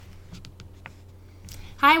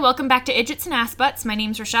Hi, welcome back to Idgits and Ass Butts. My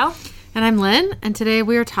name's Rochelle. And I'm Lynn, and today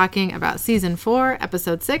we are talking about Season 4,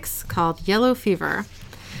 Episode 6, called Yellow Fever.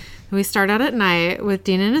 We start out at night with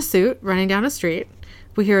Dean in a suit running down a street.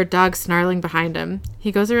 We hear a dog snarling behind him.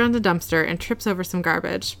 He goes around the dumpster and trips over some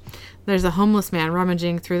garbage. There's a homeless man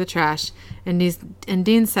rummaging through the trash, and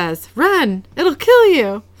Dean says, "Run! It'll kill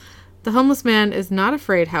you!" The homeless man is not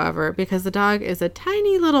afraid, however, because the dog is a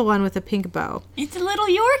tiny little one with a pink bow. It's a little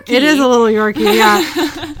Yorkie. It is a little Yorkie, yeah.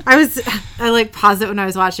 I paused it when I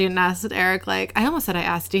was watching it and asked Eric, I almost said I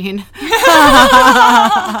asked Dean.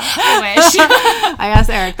 I wish. I asked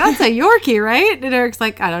Eric, that's a Yorkie, right? And Eric's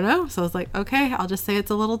like, I don't know. So I was like, okay, I'll just say it's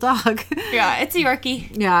a little dog. Yeah, it's a Yorkie.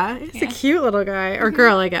 Yeah, it's a cute little guy. Or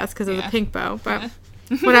girl, I guess, because of the pink bow. But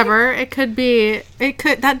whatever.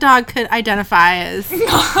 That dog could identify as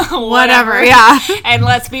whatever. Yeah. And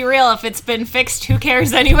let's be real, if it's been fixed, who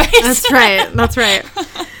cares anyways? That's right.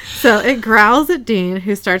 So it growls at Dean,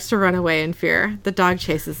 who starts to run away in fear. The dog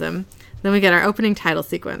chases him. Then we get our opening title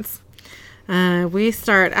sequence. We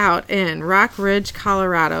start out in Rock Ridge,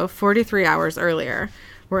 Colorado, 43 hours earlier.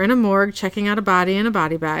 We're in a morgue checking out a body in a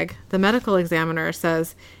body bag. The medical examiner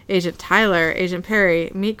says, "Agent Tyler, Agent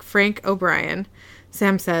Perry, meet Frank O'Brien."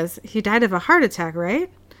 Sam says, "He died of a heart attack, right?"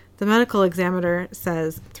 The medical examiner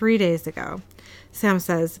says, 3 days ago. Sam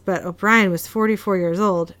says, "But O'Brien was 44 years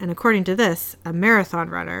old, and according to this, a marathon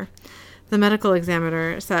runner." The medical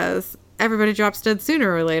examiner says, "Everybody drops dead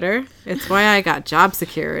sooner or later. It's why I got job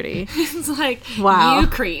security." It's like, wow. You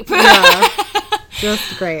creep. Yeah.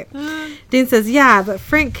 Just great. Dean says, "Yeah, but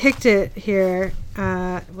Frank kicked it here."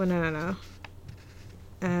 No.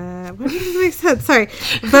 What doesn't make sense? Sorry.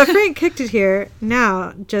 But Frank kicked it here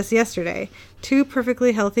now, just yesterday. Two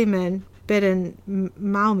perfectly healthy men bit in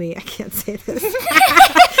Maumee. I can't say this.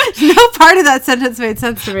 No part of that sentence made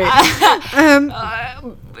sense to me.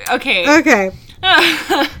 Okay.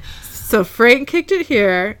 So Frank kicked it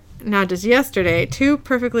here. Now, just yesterday, two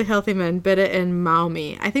perfectly healthy men bit it in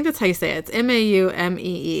Maumee. I think that's how you say it. It's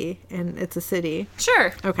Maumee, and it's a city.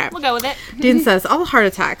 Sure. Okay. We'll go with it. Dean says, "All heart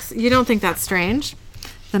attacks. You don't think that's strange?"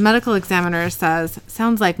 The medical examiner says,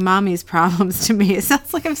 "Sounds like mommy's problems to me." It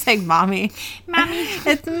sounds like I'm saying mommy. Mommy.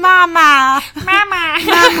 It's mama. Mama.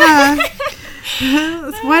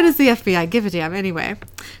 Why does the FBI give a damn anyway?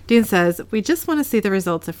 Dean says, "We just want to see the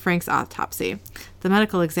results of Frank's autopsy." The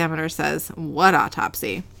medical examiner says, "What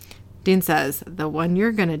autopsy?" Dean says, "The one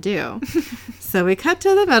you're going to do." So we cut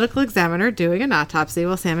to the medical examiner doing an autopsy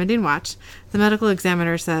while Sam and Dean watch. The medical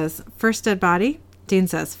examiner says, "First dead body?" Dean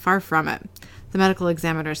says, "Far from it." The medical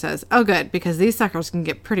examiner says, "Oh, good, because these suckers can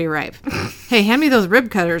get pretty ripe. Hey, hand me those rib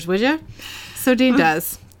cutters, would you?" So Dean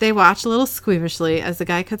does. They watch a little squeamishly as the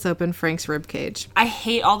guy cuts open Frank's rib cage. I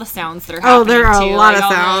hate all the sounds that are happening. Oh, there are too. a lot of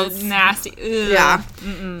all sounds. the nasty. Ugh. Yeah.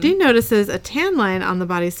 Dean notices a tan line on the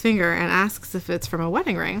body's finger and asks if it's from a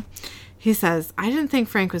wedding ring. He says, "I didn't think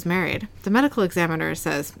Frank was married." The medical examiner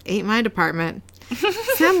says, "Ain't my department."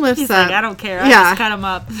 Sam lifts He's up. like, "I don't care. I just cut him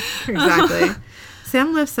up." Exactly.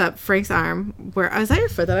 Sam lifts up Frank's arm. Is that your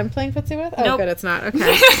foot that I'm playing footsie with? Oh, nope. Good, it's not.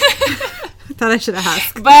 Okay. I thought I should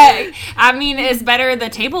ask. But, I mean, it's better the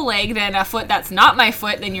table leg than a foot that's not my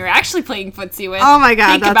foot than you're actually playing footsie with. Oh my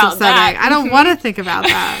God, Think that's about upsetting. that. I don't want to think about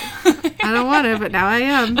that. I don't want to, but now I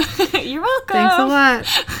am. You're welcome. Thanks a lot.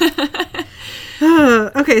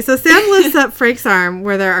 Okay, so Sam lifts up Frank's arm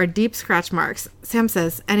where there are deep scratch marks. Sam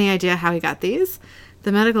says, "Any idea how he got these?"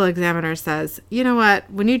 The medical examiner says, "You know what?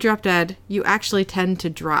 When you drop dead, you actually tend to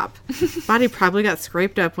drop. Body probably got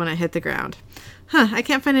scraped up when it hit the ground." I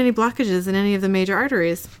can't find any blockages in any of the major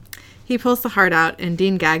arteries." He pulls the heart out, and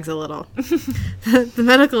Dean gags a little. The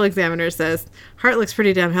medical examiner says, "Heart looks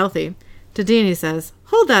pretty damn healthy." To Dean, he says,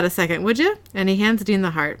 "Hold that a second, would you?" And he hands Dean the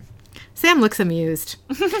heart. Sam looks amused.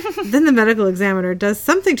 Then the medical examiner does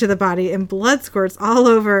something to the body, and blood squirts all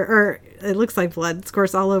over, or it looks like blood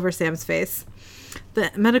squirts all over Sam's face. The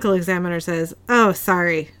medical examiner says, "Oh,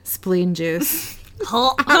 sorry, spleen juice."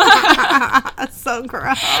 That's so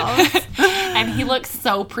gross. And he looks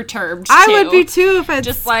so perturbed, I too. would be too if I had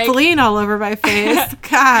just like spleen all over my face.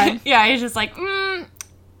 God. Yeah, he's just like, ew.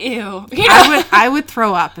 You know? I would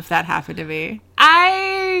throw up if that happened to me.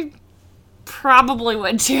 I probably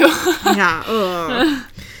would too. Yeah. Ugh.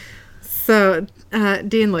 So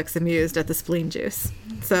Dean looks amused at the spleen juice.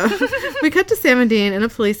 So we cut to Sam and Dean in a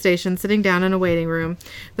police station sitting down in a waiting room.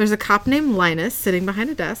 There's a cop named Linus sitting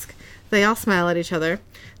behind a desk. They all smile at each other.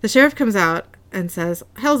 The sheriff comes out and says,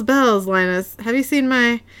 "Hell's bells, Linus. Have you seen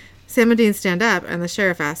my..." Sam and Dean stand up, and the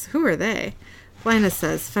sheriff asks, "Who are they?" Linus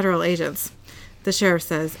says, "Federal agents." The sheriff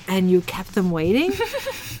says, "And you kept them waiting?"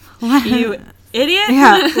 You idiot.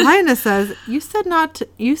 Yeah. Linus says, you said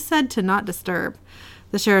to not disturb."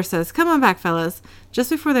 The sheriff says, "Come on back, fellas." Just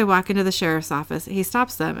before they walk into the sheriff's office, he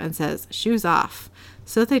stops them and says, "Shoes off."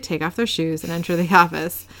 So they take off their shoes and enter the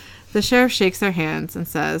office. The sheriff shakes their hands and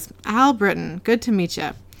says, "Al Britton, good to meet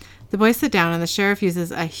you." The boys sit down and the sheriff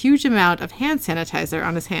uses a huge amount of hand sanitizer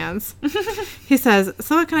on his hands. He says,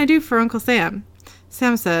 "So what can I do for Uncle Sam?"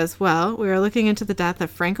 Sam says, "Well, we are looking into the death of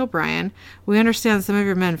Frank O'Brien. We understand some of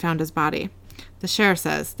your men found his body." The sheriff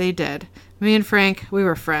says, "They did. Me and Frank, we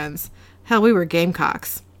were friends. Hell, we were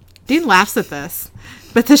gamecocks." Dean laughs at this,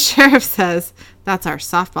 but the sheriff says, "That's our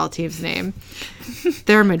softball team's name.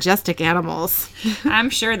 They're majestic animals." I'm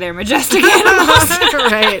sure they're majestic animals.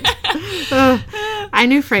 Right. I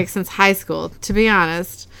knew Frank since high school. To be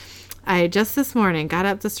honest, I just this morning got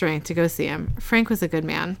up the strength to go see him. Frank was a good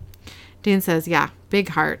man. Dean says, "Yeah, big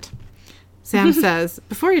heart." Sam says,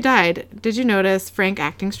 "Before he died, did you notice Frank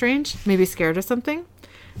acting strange? Maybe scared or something?"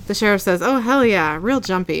 The sheriff says, "Oh, hell yeah, real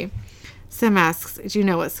jumpy." Sam asks, "Do you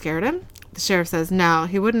know what scared him?" The sheriff says, "No,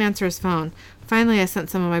 he wouldn't answer his phone. Finally, I sent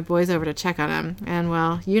some of my boys over to check on him, and,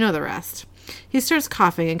 well, you know the rest." He starts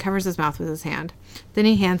coughing and covers his mouth with his hand. Then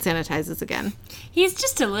he hand sanitizes again. He's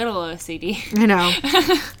just a little OCD. I know.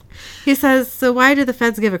 He says, "So why do the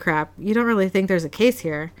feds give a crap? You don't really think there's a case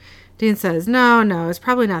here?" Dean says, No, it's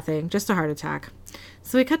probably nothing. Just a heart attack."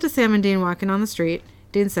 So we cut to Sam and Dean walking on the street.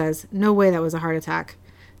 Dean says, "No way that was a heart attack."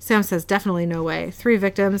 Sam says, "Definitely no way. 3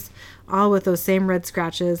 victims, all with those same red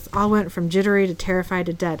scratches, all went from jittery to terrified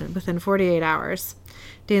to dead within 48 hours.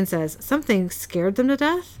 Dean says, "Something scared them to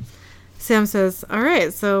death?" Sam says, "All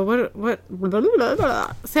right, so what blah, blah,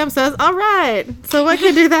 blah." Sam says, "All right, so what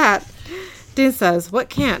can do that?" Dean says, "What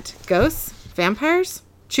can't? Ghosts? Vampires?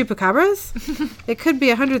 Chupacabras? It could be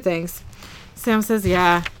 100 things." Sam says,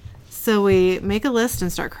 "Yeah." So we make a list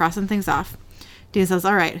and start crossing things off. Dean says,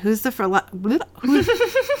 "All right, who's the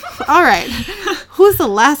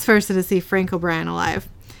last person to see Frank O'Brien alive?"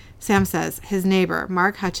 Sam says, "His neighbor,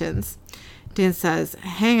 Mark Hutchins." Dean says,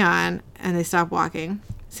 "Hang on," and they stop walking.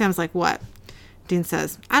 Sam's like, "What?" Dean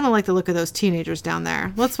says, "I don't like the look of those teenagers down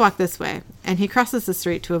there. Let's walk this way." And he crosses the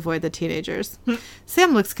street to avoid the teenagers.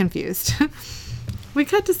 Sam looks confused. We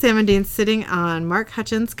cut to Sam and Dean sitting on Mark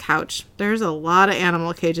Hutchins' couch. There's a lot of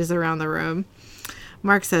animal cages around the room.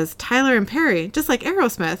 Mark says, "Tyler and Perry, just like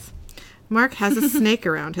Aerosmith." Mark has a snake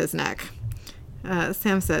around his neck.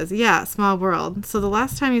 Sam says, "Yeah, small world. So the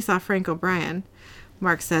last time you saw Frank O'Brien?"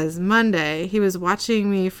 Mark says, "Monday. He was watching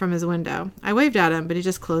me from his window. I waved at him, but he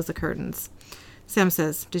just closed the curtains." Sam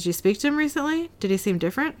says, "Did you speak to him recently? Did he seem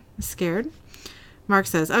different? Scared?" Mark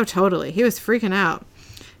says, "Oh, totally. He was freaking out."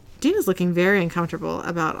 Dean is looking very uncomfortable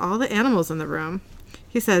about all the animals in the room.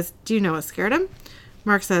 He says, "Do you know what scared him?"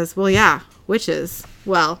 Mark says, "Well, yeah, witches.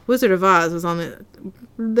 Well, Wizard of Oz was on the..."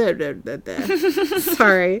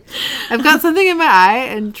 Sorry. I've got something in my eye,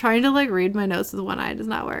 and trying to, read my notes with one eye does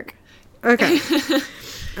not work. Okay.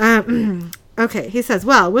 Okay, he says,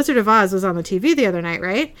 "Well, Wizard of Oz was on the TV the other night,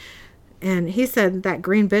 right?" And he said that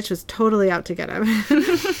green bitch was totally out to get him.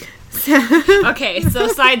 Okay, so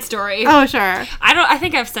side story. Oh, sure. I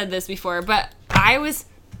think I've said this before, but I was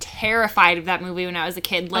terrified of that movie when I was a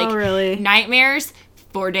kid. Oh, really? Nightmares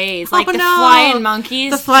for days. Oh, The flying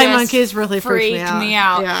monkeys. The flying monkeys really freaked me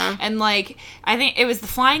out. Yeah. And I think it was the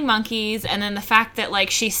flying monkeys, and then the fact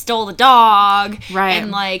that she stole the dog. Right.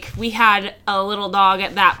 And we had a little dog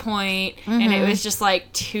at that point, and it was just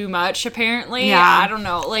too much apparently. Yeah. I don't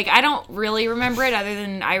know. I don't really remember it other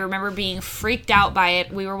than I remember being freaked out by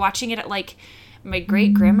it. We were watching it at my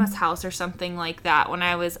great grandma's house or something like that when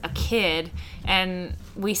I was a kid, and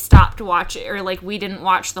we stopped watching, or we didn't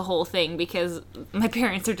watch the whole thing because my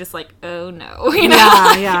parents are just "Oh no," you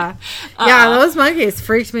know? Yeah. Yeah, those monkeys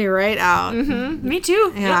freaked me right out. Mm-hmm. Me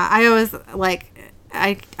too. Yeah, I always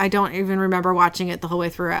I don't even remember watching it the whole way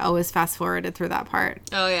through. I always fast forwarded through that part.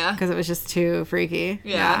 Oh yeah, because it was just too freaky.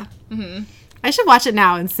 Yeah. Mm-hmm. I should watch it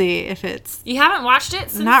now and see if it's... You haven't watched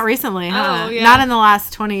it since... Not recently, huh? Oh, yeah. Not in the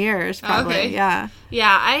last 20 years, probably. Okay. Yeah.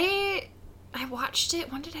 Yeah, I watched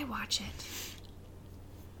it. When did I watch it?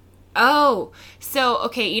 Oh, so,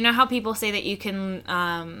 okay, you know how people say that you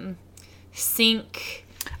can sync...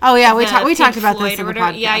 Oh, yeah, we talked about Floyd this in the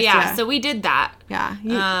whatever. podcast. Yeah, so we did that. Yeah.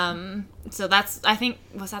 So that's, I think,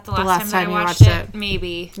 was that the The last time that I watched it?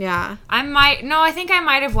 Maybe. Yeah. I think I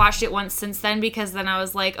might have watched it once since then, because then I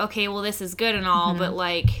was like, okay, well, this is good and all, but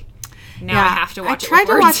now I have to watch it. I tried with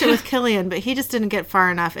to words. watch it with Killian, but he just didn't get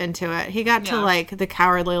far enough into it. He got to Yeah. like the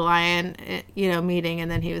Cowardly Lion, meeting, and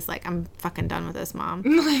then he was like, "I'm fucking done with this, Mom."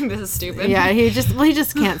 Like, this is stupid. Yeah, he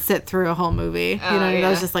just can't sit through a whole movie. That yeah.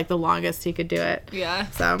 was just like the longest he could do it. Yeah.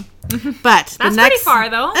 So, but That's pretty far,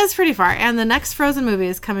 though. That's pretty far. And the next Frozen movie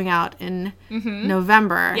is coming out in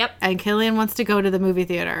November. Yep. And Killian wants to go to the movie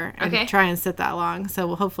theater and Okay. try and sit that long. So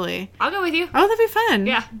we'll hopefully. I'll go with you. Oh, that'd be fun.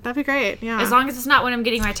 Yeah. That'd be great. Yeah. As long as it's not when I'm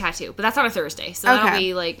getting my tattoo. But that's on a Thursday. So that'll Okay.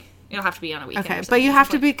 be like, it'll have to be on a weekend. Okay, or but something. you have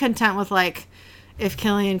to be content with like, if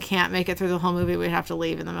Killian can't make it through the whole movie, we'd have to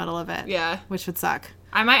leave in the middle of it. Yeah. Which would suck.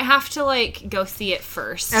 I might have to like go see it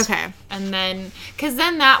first. Okay. And then, because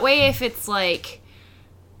then that way, if it's like,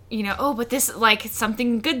 oh, but this, like,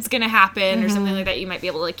 something good's gonna happen or something like that, you might be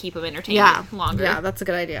able to like keep them entertained longer. Yeah, that's a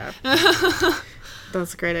good idea.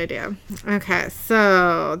 That's a great idea. Okay,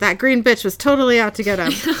 so that green bitch was totally out to get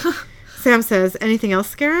him. Sam says, anything else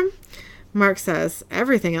scare him? Mark says,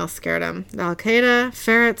 everything else scared him. Al-Qaeda,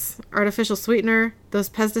 ferrets, artificial sweetener, those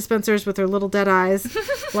Pez dispensers with their little dead eyes,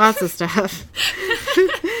 lots of stuff.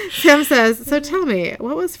 Sam says, so tell me,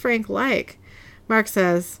 what was Frank like? Mark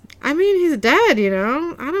says, I mean, he's dead, I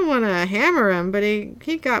don't want to hammer him, but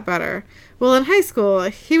he got better. Well, in high school,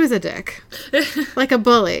 he was a dick. Like a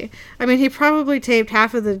bully. I mean, he probably taped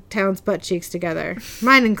half of the town's butt cheeks together.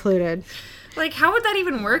 Mine included. Like, how would that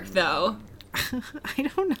even work, though? I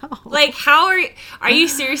don't know. Like, how are you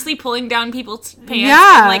seriously pulling down people's pants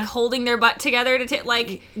Yeah. and, like, holding their butt together to,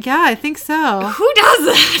 like... Yeah, I think so. Who does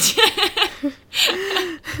that?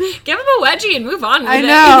 Give him a wedgie and move on with I it.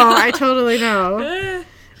 know. I totally know.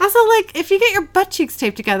 Also, like, if you get your butt cheeks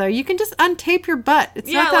taped together, you can just untape your butt. It's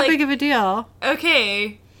Yeah, not that like- big of a deal.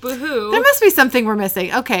 Okay, boo-hoo. There must be something we're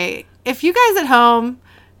missing. Okay, if you guys at home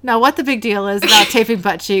know what the big deal is about taping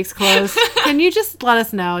butt cheeks closed, can you just let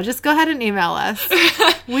us know? Just go ahead and email us.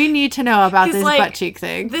 We need to know about 'Cause, this like, butt cheek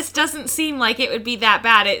thing. This doesn't seem like it would be that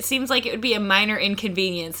bad. It seems like it would be a minor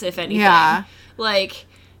inconvenience, if anything. Yeah. Like,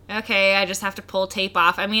 okay, I just have to pull tape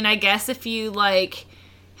off. I mean, I guess if you, like,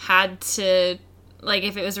 had to... Like,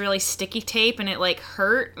 if it was really sticky tape and it, like,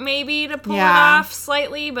 hurt, maybe, to pull Yeah. it off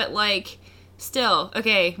slightly, but, like, still,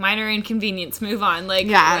 okay, minor inconvenience, move on. Like,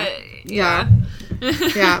 Yeah. Yeah.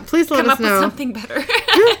 Yeah, please let Come us up with know. something better.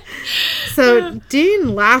 So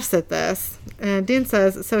Dean laughs at this, and Dean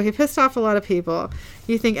says, so he pissed off a lot of people.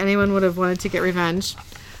 You think anyone would have wanted to get revenge?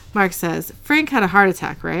 Mark says, Frank had a heart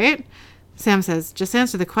attack, right? Sam says, just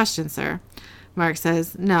answer the question, sir. Mark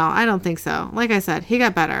says, no, I don't think so. Like I said, he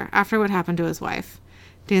got better after what happened to his wife.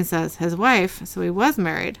 Dean says, his wife, so he was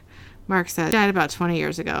married. Mark says, died about 20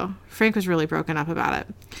 years ago. Frank was really broken up about it.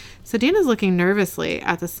 So Dean is looking nervously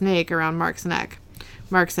at the snake around Mark's neck.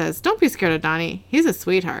 Mark says, don't be scared of Donnie. He's a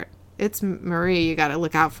sweetheart. It's Marie you gotta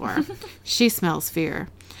look out for. She smells fear.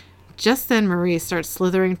 Just then, Marie starts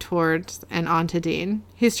slithering towards and onto Dean.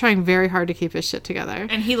 He's trying very hard to keep his shit together.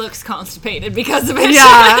 And he looks constipated because of it.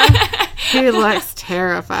 Yeah. He looks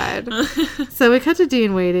terrified. So we cut to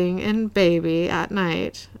Dean waiting in Baby at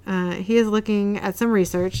night. He is looking at some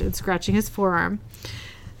research and scratching his forearm.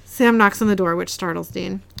 Sam knocks on the door, which startles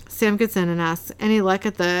Dean. Sam gets in and asks, any luck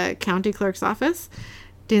at the county clerk's office?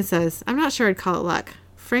 Dean says, I'm not sure I'd call it luck.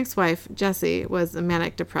 Frank's wife, Jessie, was a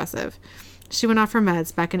manic depressive. She went off her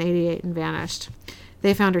meds back in '88 and vanished.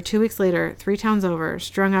 They found her 2 weeks later, 3 towns over,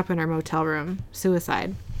 strung up in her motel room.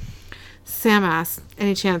 Suicide. Sam asks,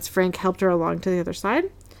 any chance Frank helped her along to the other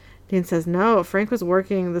side? Dean says, no, Frank was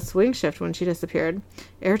working the swing shift when she disappeared.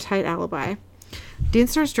 Airtight alibi. Dean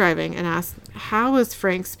starts driving and asks, how was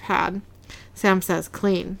Frank's pad? Sam says,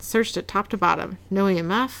 clean. Searched it top to bottom. No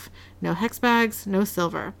EMF, no hex bags, no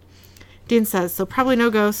silver. Dean says, so probably no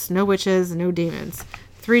ghosts, no witches, no demons.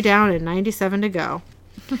 3 down and 97 to go.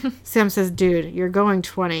 Sam says, dude, you're going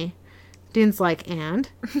 20. Dean's like, and?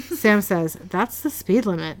 Sam says, that's the speed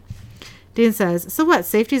limit. Dean says, so what,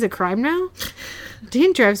 safety's a crime now?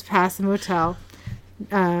 Dean drives past the motel,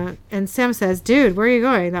 and Sam says, dude, where are you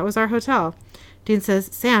going? That was our hotel. Dean says,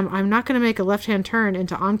 Sam, I'm not going to make a left-hand turn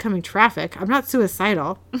into oncoming traffic. I'm not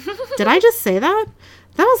suicidal. Did I just say that?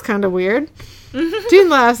 That was kind of weird. Dean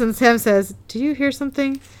laughs, and Sam says, do you hear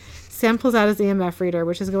something? Sam pulls out his EMF reader,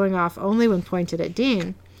 which is going off only when pointed at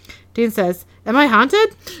Dean. Dean says, am I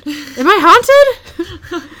haunted? Am I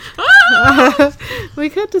haunted? We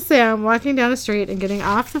cut to Sam walking down the street and getting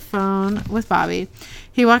off the phone with Bobby.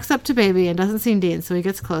 He walks up to Baby and doesn't see Dean, so he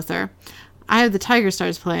gets closer. Eye of the Tiger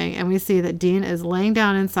starts playing, and we see that Dean is laying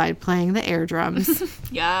down inside playing the air drums.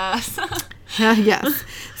 Yes. Yes.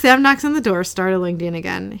 Sam knocks on the door, startling Dean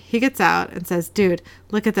again. He gets out and says, dude,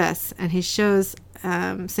 look at this. And he shows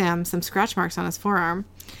Sam some scratch marks on his forearm.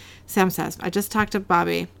 Sam says, I just talked to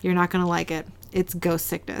Bobby. You're not going to like it. It's ghost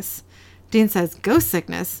sickness. Dean says, ghost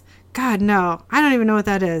sickness? God, no. I don't even know what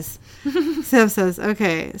that is. Sam says,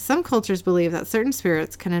 okay, some cultures believe that certain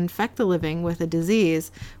spirits can infect the living with a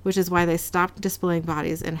disease, which is why they stopped displaying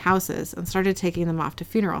bodies in houses and started taking them off to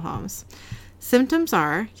funeral homes. Symptoms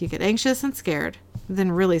are you get anxious and scared,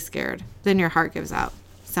 then really scared, then your heart gives out.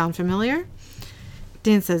 Sound familiar?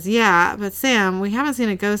 Dean says, yeah, but Sam, we haven't seen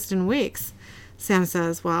a ghost in weeks. Sam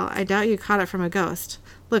says, well, I doubt you caught it from a ghost.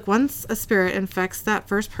 Look, once a spirit infects that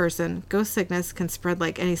first person, ghost sickness can spread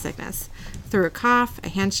like any sickness. Through a cough, a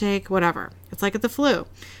handshake, whatever. It's like the flu.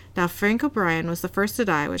 Now, Frank O'Brien was the first to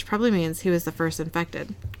die, which probably means he was the first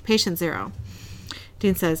infected. Patient 0.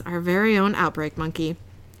 Dean says, our very own outbreak monkey.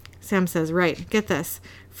 Sam says, right, get this.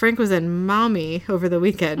 Frank was in Maumee over the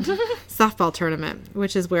weekend, softball tournament,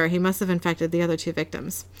 which is where he must have infected the other 2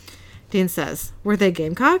 victims. Dean says, were they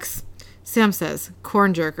gamecocks? Sam says,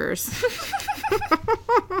 corn jerkers.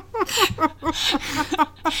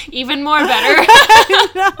 Even more better.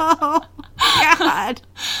 No. God.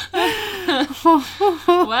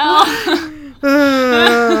 Well.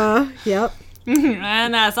 Yep.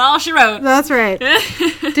 And that's all she wrote. That's right.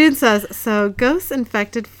 Dean says, so ghosts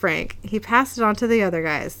infected Frank. He passed it on to the other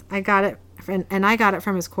guys. I got it, and I got it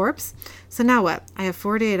from his corpse. So now what? I have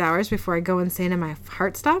 48 hours before I go insane and my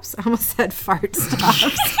heart stops? I almost said fart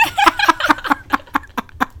stops.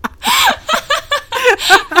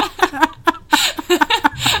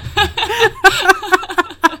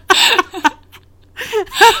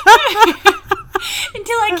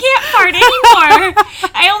 Until I can't fart anymore.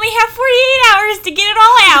 I only have 48 hours to get it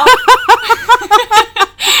all out.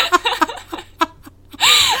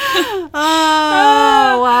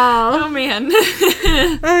 Oh, wow. Oh, man.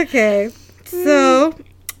 Okay. So,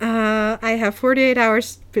 I have 48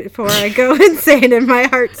 hours before I go insane and my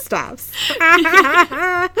heart stops.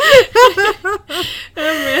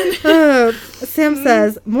 Sam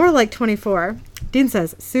says, more like 24. Dean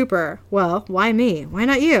says, super. Well, why me? Why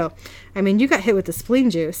not you? I mean, you got hit with the spleen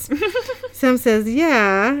juice. Sam says,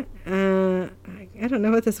 yeah. I don't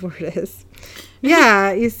know what this word is.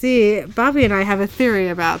 Yeah, you see, Bobby and I have a theory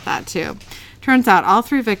about that, too. Turns out all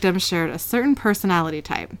 3 victims shared a certain personality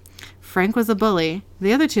type. Frank was a bully.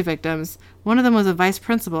 The other 2 victims, one of them was a vice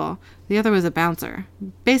principal. The other was a bouncer.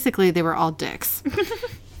 Basically, they were all dicks.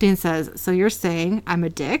 Dean says, so you're saying I'm a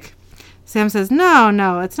dick? Sam says,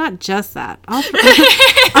 no, it's not just that. It's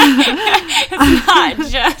not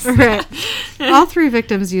just right. All 3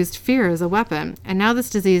 victims used fear as a weapon, and now this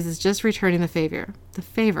disease is just returning the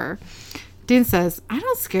favor. Dean says, I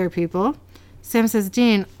don't scare people. Sam says,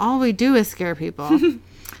 Dean, all we do is scare people.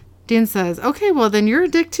 Dean says, okay, well, then you're a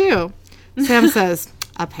dick too. Sam says,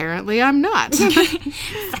 apparently I'm not.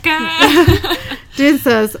 Dean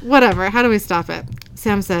says, whatever, how do we stop it?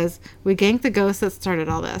 Sam says, we ganked the ghost that started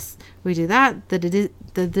all this. We do that, the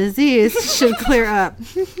disease should clear up.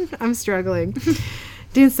 I'm struggling.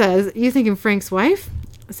 Dean says, you thinking Frank's wife?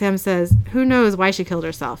 Sam says, who knows why she killed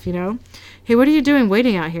herself, you know? Hey, what are you doing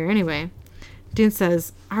waiting out here anyway? Dean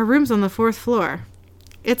says, our room's on the 4th floor.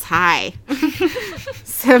 It's high.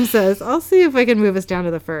 Sam says, I'll see if I can move us down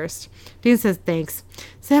to the 1st. Dean says, thanks.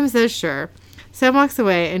 Sam says, sure. Sam walks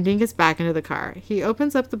away and Dean gets back into the car. He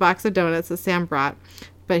opens up the box of donuts that Sam brought,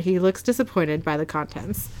 but he looks disappointed by the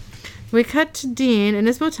contents. We cut to Dean in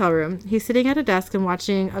his motel room. He's sitting at a desk and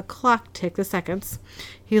watching a clock tick the seconds.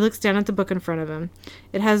 He looks down at the book in front of him.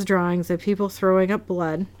 It has drawings of people throwing up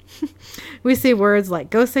blood. We see words like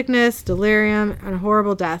ghost sickness, delirium, and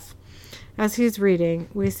horrible death. As he's reading,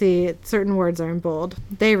 we see certain words are in bold.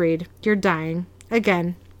 They read, you're dying.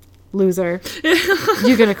 Again. Loser.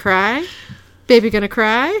 You gonna cry? Baby gonna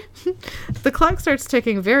cry? The clock starts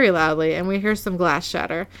ticking very loudly, and we hear some glass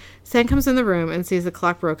shatter. Sam comes in the room and sees the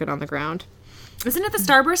clock broken on the ground. Isn't it the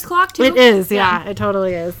Starburst clock, too? It is, yeah. It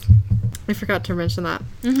totally is. I forgot to mention that.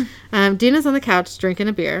 Mm-hmm. Dean is on the couch drinking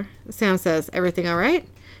a beer. Sam says, everything all right?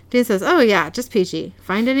 Dean says, oh, yeah, just peachy.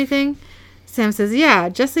 Find anything? Sam says, yeah,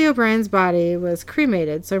 Jessie O'Brien's body was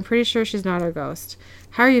cremated, so I'm pretty sure she's not our ghost.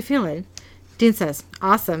 How are you feeling? Dean says,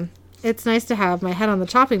 awesome. It's nice to have my head on the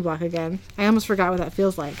chopping block again. I almost forgot what that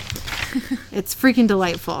feels like. It's freaking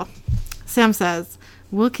delightful. Sam says,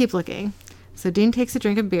 we'll keep looking. So Dean takes a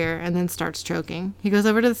drink of beer and then starts choking. He goes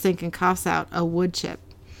over to the sink and coughs out a wood chip.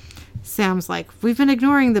 Sam's like, we've been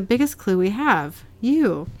ignoring the biggest clue we have.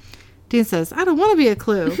 You. Dean says, I don't want to be a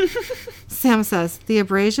clue. Sam says, the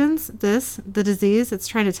abrasions, the disease, it's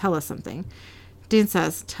trying to tell us something. Dean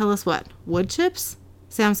says, tell us what? Wood chips?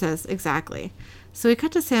 Sam says, exactly. So we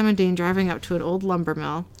cut to Sam and Dean driving up to an old lumber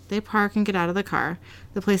mill. They park and get out of the car.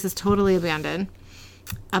 The place is totally abandoned.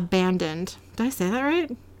 Abandoned. Did I say that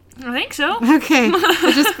right? I think so. Okay.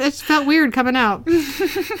 It just felt weird coming out.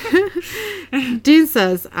 Dean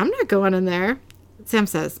says, I'm not going in there. Sam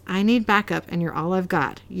says, I need backup and you're all I've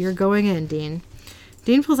got. You're going in, Dean.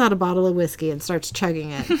 Dean pulls out a bottle of whiskey and starts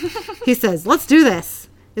chugging it. He says, let's do this.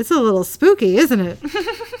 It's a little spooky, isn't it?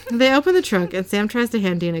 They open the trunk and Sam tries to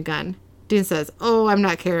hand Dean a gun. Dean says, oh, I'm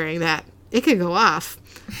not carrying that. It could go off.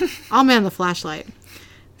 I'll man the flashlight.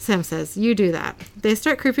 Sam says, you do that. They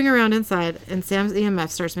start creeping around inside and Sam's EMF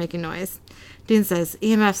starts making noise. Dean says,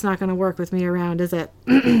 EMF's not going to work with me around, is it?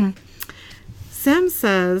 Sam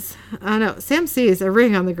sees a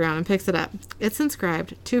ring on the ground and picks it up. It's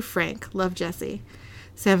inscribed, to Frank, love Jesse.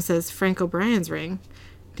 Sam says, Frank O'Brien's ring.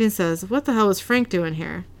 Dean says, what the hell was Frank doing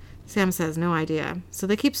here? Sam says, no idea. So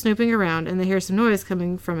they keep snooping around and they hear some noise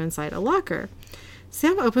coming from inside a locker.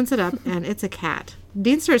 Sam opens it up and it's a cat.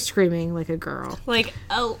 Dean starts screaming like a girl. Like,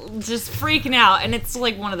 just freaking out, and it's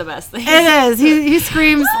like one of the best things. It is. He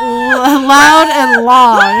screams loud and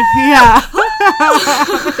long. Yeah.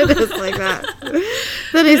 It is like that.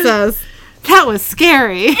 Then he says, that was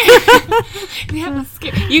scary. That was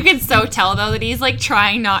scary. You could so tell, though, that he's like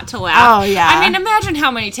trying not to laugh. Oh, yeah. I mean, imagine how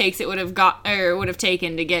many takes it would have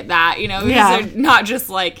taken to get that, you know, because Yeah. they're not just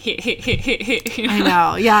like hit, you know? I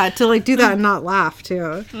know. Yeah, to like do that and not laugh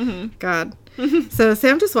too. God. So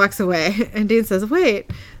Sam just walks away and Dean says,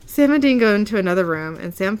 wait. Sam and Dean go into another room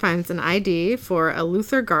and Sam finds an ID for a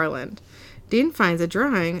Luther Garland. Dean finds a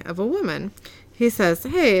drawing of a woman. He says,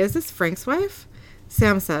 hey, is this Frank's wife?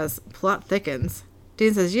 Sam says, plot thickens.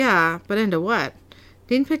 Dean says, yeah, but into what?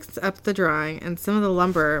 Dean picks up the drawing and some of the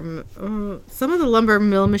lumber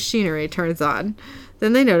mill machinery turns on.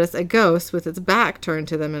 Then they notice a ghost with its back turned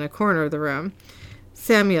to them in a corner of the room.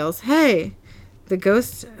 Sam yells, hey. The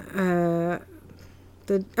ghost, Sam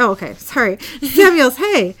yells,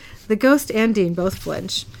 hey. The ghost and Dean both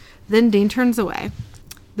flinch. Then Dean turns away.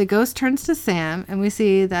 The ghost turns to Sam, and we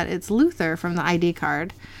see that it's Luther from the ID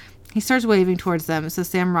card. He starts waving towards them, so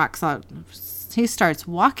Sam rock salt. He starts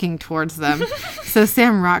walking towards them, so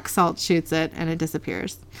Sam rock salt shoots it, and it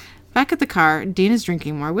disappears. Back at the car, Dean is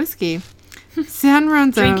drinking more whiskey. Sam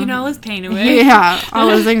runs over. Drinking all his pain away. Yeah, all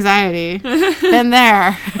his anxiety. Been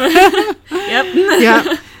there.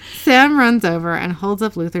 Yep. Sam runs over and holds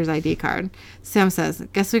up Luther's ID card. Sam says,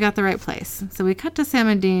 guess we got the right place. So we cut to Sam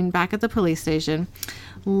and Dean back at the police station.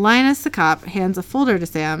 Linus, the cop, hands a folder to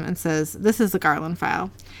Sam and says, this is the Garland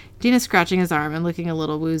file. Dean is scratching his arm and looking a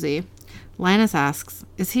little woozy. Linus asks,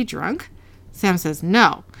 is he drunk? Sam says,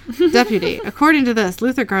 no. Deputy, according to this,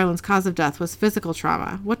 Luther Garland's cause of death was physical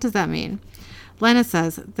trauma. What does that mean? Linus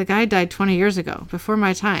says, the guy died 20 years ago, before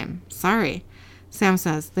my time. Sorry. Sam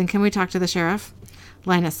says, then can we talk to the sheriff?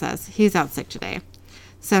 Linus says, he's out sick today.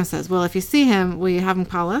 Sam says, well, if you see him, will you have him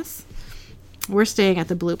call us? We're staying at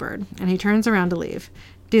the Bluebird, and he turns around to leave.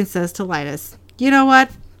 Dean says to Linus, you know what?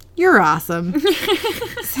 You're awesome.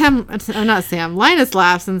 Linus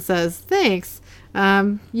laughs and says, thanks.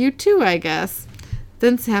 You too, I guess.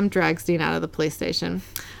 Then Sam drags Dean out of the police station.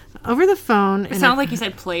 Over the phone... It sounded like you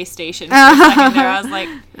said PlayStation for a second there. I was like...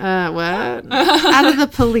 what? Out of the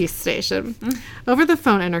police station. Over the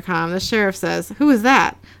phone intercom, the sheriff says, who is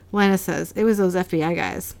that? Linus says, it was those FBI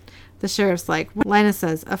guys. The sheriff's like, Linus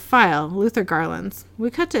says, a file, Luther Garland's. We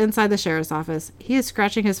cut to inside the sheriff's office. He is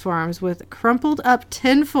scratching his forearms with crumpled up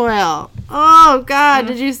tinfoil. Oh, God,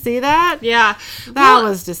 did you see that? Yeah. That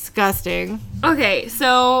was disgusting. Okay,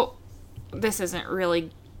 so this isn't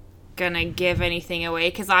really gonna give anything away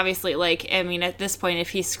because obviously, like, I mean, at this point, if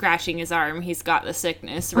he's scratching his arm, he's got the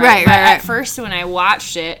sickness, right? But at first, when I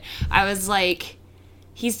watched it, I was like,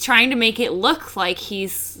 he's trying to make it look like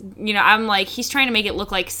he's, you know, I'm like, he's trying to make it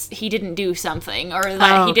look like he didn't do something or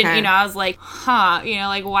that he didn't, you know, I was like, you know,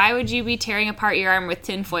 like, why would you be tearing apart your arm with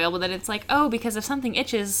tinfoil? But then it's like, oh, because if something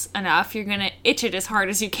itches enough, you're gonna itch it as hard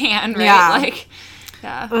as you can, right? Yeah. Like,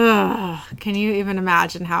 yeah. Ugh, can you even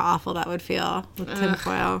imagine how awful that would feel with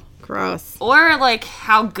tinfoil? Gross. Or, like,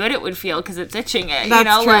 how good it would feel because it's itching it, That's you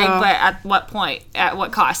know? true. Like, but at what point? At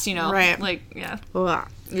what cost, you know? Right. Like, yeah.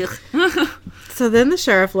 So then the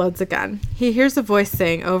sheriff loads a gun. He hears a voice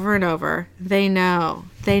saying over and over, they know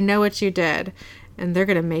what you did, and they're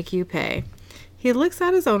going to make you pay. He looks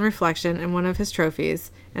at his own reflection in one of his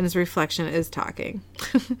trophies, and his reflection is talking.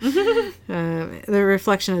 The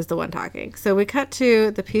reflection is the one talking. So we cut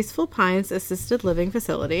to the Peaceful Pines Assisted Living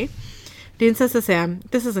Facility. Dean says to Sam,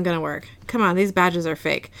 this isn't going to work. Come on, these badges are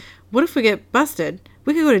fake. What if we get busted?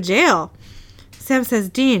 We could go to jail. Sam says,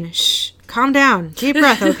 Dean, shh, calm down. Deep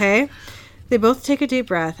breath, okay? They both take a deep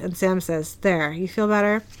breath, and Sam says, there, you feel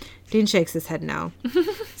better? Dean shakes his head no.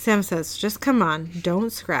 Sam says, just come on, don't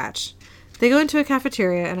scratch. They go into a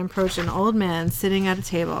cafeteria and approach an old man sitting at a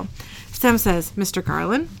table. Sam says, Mr.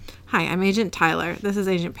 Garland? Hi, I'm Agent Tyler. This is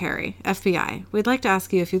Agent Perry, FBI. We'd like to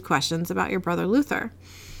ask you a few questions about your brother Luther.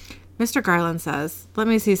 Mr. Garland says, let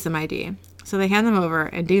me see some ID. So they hand them over,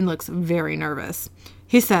 and Dean looks very nervous.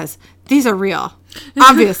 He says, these are real.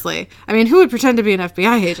 Obviously. I mean, who would pretend to be an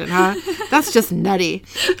FBI agent, huh? That's just nutty.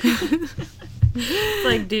 It's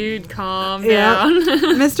like, dude, calm down.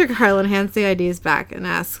 Mr. Garland hands the IDs back and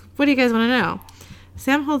asks, what do you guys want to know?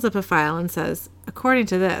 Sam holds up a file and says, according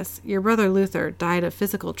to this, your brother Luther died of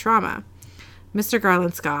physical trauma. Mr.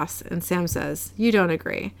 Garland scoffs, and Sam says, you don't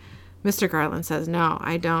agree. Mr. Garland says, no,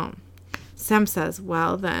 I don't. Sam says,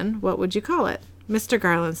 well, then, what would you call it? Mr.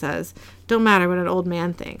 Garland says, don't matter what an old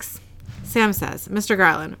man thinks. Sam says, Mr.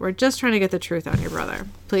 Garland, we're just trying to get the truth on your brother.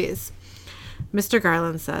 Please. Mr.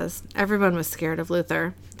 Garland says, everyone was scared of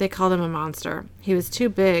Luther. They called him a monster. He was too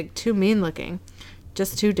big, too mean-looking,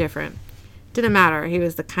 just too different. Didn't matter. He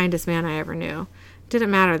was the kindest man I ever knew.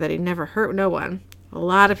 Didn't matter that he never hurt no one. A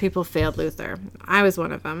lot of people failed Luther. I was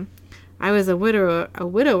one of them. I was a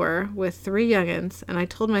widower with 3 young'uns, and I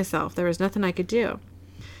told myself there was nothing I could do.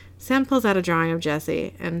 Sam pulls out a drawing of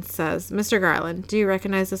Jessie and says, Mr. Garland, do you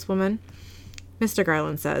recognize this woman? Mr.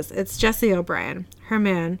 Garland says, it's Jessie O'Brien. Her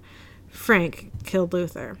man, Frank, killed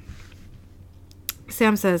Luther.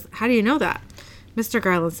 Sam says, how do you know that? Mr.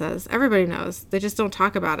 Garland says, everybody knows. They just don't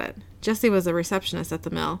talk about it. Jessie was a receptionist at the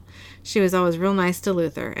mill. She was always real nice to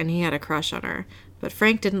Luther, and he had a crush on her. But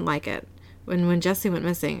Frank didn't like it. When Jessie went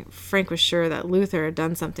missing, Frank was sure that Luther had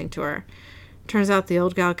done something to her. Turns out the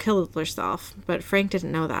old gal killed herself, but Frank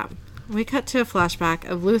didn't know that. We cut to a flashback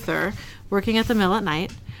of Luther working at the mill at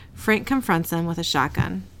night. Frank confronts him with a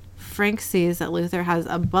shotgun. Frank sees that Luther has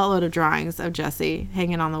a buttload of drawings of Jessie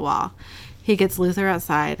hanging on the wall. He gets Luther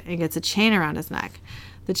outside and gets a chain around his neck.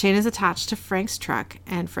 The chain is attached to Frank's truck,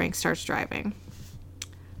 and Frank starts driving.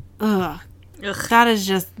 Ugh. That is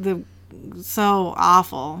just so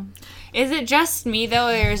awful. Is it just me, though,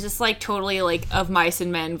 or is this, like, totally, like, of Mice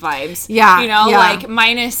and Men vibes? Yeah. You know, yeah. like,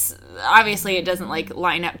 minus, obviously it doesn't, like,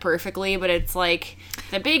 line up perfectly, but it's, like,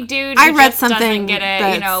 the big dude who I read just something doesn't get it,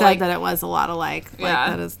 that you know, said like, that it was a lot alike.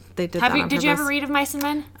 Yeah. They did that on did you ever purpose. read of Mice and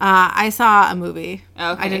Men? I saw a movie.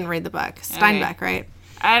 Okay. I didn't read the book. Steinbeck, right?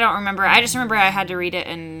 I don't remember. I just remember I had to read it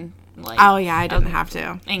in, like... Oh, yeah, I didn't have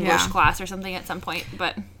to. English class or something at some point,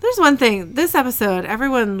 but... There's one thing. This episode,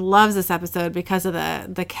 everyone loves this episode because of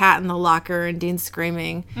the cat in the locker and Dean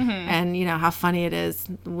screaming and, you know, how funny it is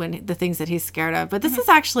when the things that he's scared of. But this is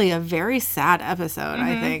actually a very sad episode,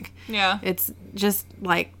 I think. Yeah. It's just,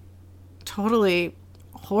 like, totally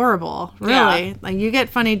horrible, really. Yeah. Like, you get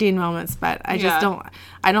funny Dean moments, but I just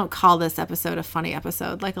don't call this episode a funny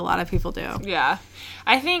episode like a lot of people do. Yeah.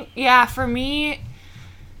 I think, for me...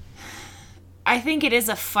 I think it is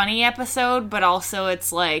a funny episode, but also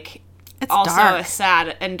it's, like, It's also dark. a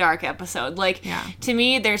sad and dark episode. Like, to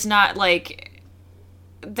me, there's not, like,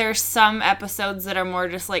 there's some episodes that are more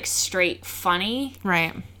just, like, straight funny.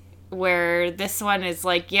 Right. Where this one is,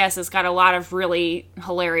 like, yes, it's got a lot of really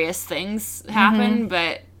hilarious things happen,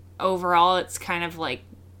 but overall it's kind of, like,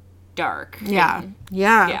 dark. Yeah. And,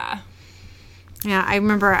 yeah. Yeah, I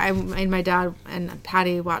remember I made my dad and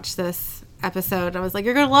Patty watch this episode. I was like,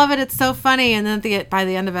 you're going to love it. It's so funny. And then by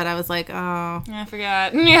the end of it, I was like, oh. I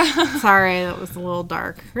forgot. Yeah. Sorry, that was a little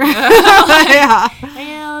dark. Yeah.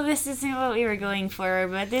 Well, this isn't what we were going for,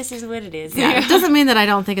 but this is what it is. Yeah. It doesn't mean that I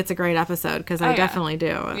don't think it's a great episode, because I definitely do.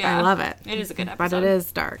 Yeah. I love it. It is a good episode. But it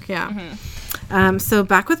is dark, yeah. So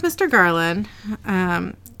back with Mr. Garland.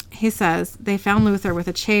 He says they found Luther with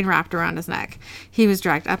a chain wrapped around his neck. He was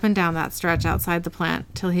dragged up and down that stretch outside the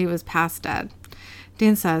plant till he was past dead.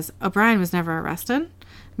 Dean says, O'Brien was never arrested?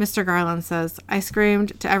 Mr. Garland says, I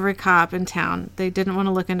screamed to every cop in town. They didn't want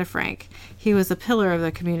to look into Frank. He was a pillar of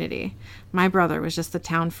the community. My brother was just a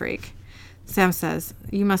town freak. Sam says,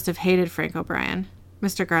 you must have hated Frank O'Brien.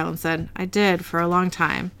 Mr. Garland said, I did for a long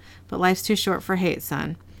time, but life's too short for hate,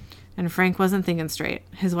 son. And Frank wasn't thinking straight.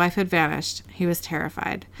 His wife had vanished. He was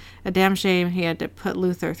terrified. A damn shame he had to put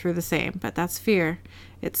Luther through the same, but that's fear.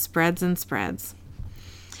 It spreads and spreads.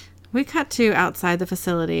 We cut to outside the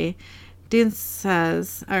facility. Dean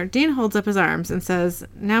holds up his arms and says,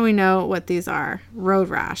 now we know what these are. Road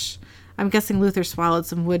rash. I'm guessing Luther swallowed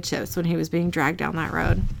some wood chips when he was being dragged down that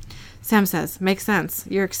road. Sam says, makes sense.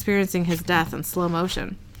 You're experiencing his death in slow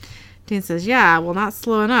motion. Dean says, yeah, well, not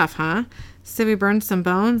slow enough, huh? So we burn some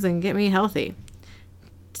bones and get me healthy.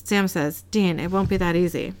 Sam says, Dean, it won't be that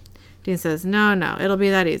easy. Dean says, no, it'll be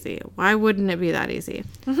that easy. Why wouldn't it be that easy?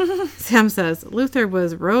 Sam says, Luther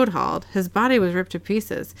was road hauled. His body was ripped to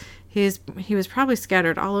pieces. He was probably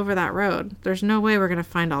scattered all over that road. There's no way we're going to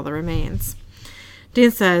find all the remains.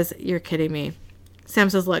 Dean says, you're kidding me. Sam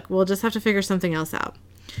says, look, we'll just have to figure something else out.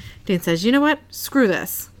 Dean says, you know what? Screw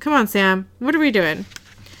this. Come on, Sam. What are we doing?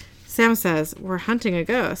 Sam says, we're hunting a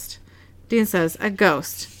ghost. Dean says, a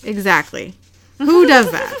ghost. Exactly. Who does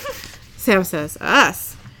that? Sam says,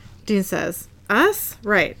 us. Dean says, us?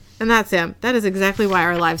 Right. And that, Sam, that is exactly why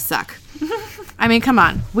our lives suck. I mean, come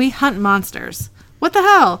on. We hunt monsters. What the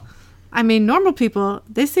hell? I mean, normal people,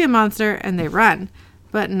 they see a monster and they run.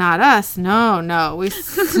 But not us. No.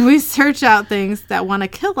 We search out things that want to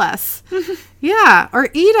kill us. Yeah, or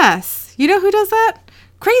eat us. You know who does that?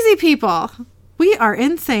 Crazy people. We are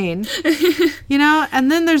insane.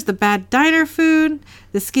 And then there's the bad diner food,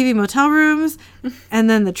 the skeevy motel rooms, and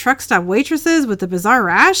then the truck stop waitresses with the bizarre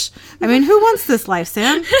rash. I mean, who wants this life,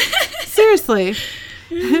 Sam? Seriously.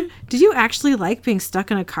 Did you actually like being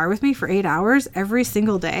stuck in a car with me for 8 hours every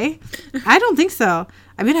single day? I don't think so.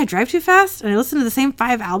 I mean, I drive too fast and I listen to the same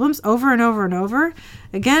 5 albums over and over and over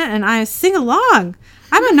again, and I sing along.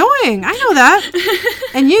 I'm annoying. I know that.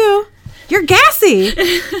 And you're gassy.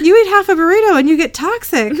 You eat half a burrito and you get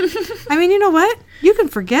toxic. I mean, you know what? You can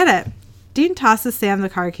forget it. Dean tosses Sam the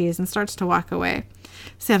car keys and starts to walk away.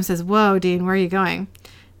 Sam says, whoa, Dean, where are you going?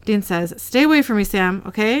 Dean says, stay away from me, Sam,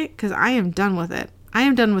 okay? Because I am done with it. I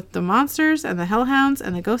am done with the monsters and the hellhounds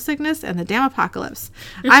and the ghost sickness and the damn apocalypse.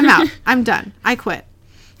 I'm out. I'm done. I quit.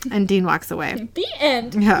 And Dean walks away. The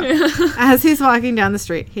end. Yeah. As he's walking down the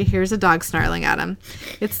street, he hears a dog snarling at him.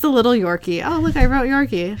 It's the little Yorkie. Oh, look, I wrote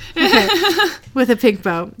Yorkie. Okay. With a pink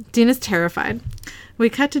bow. Dean is terrified. We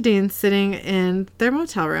cut to Dean sitting in their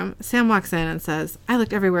motel room. Sam walks in and says, I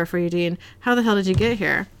looked everywhere for you, Dean. How the hell did you get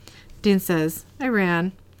here? Dean says, I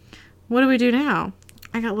ran. What do we do now?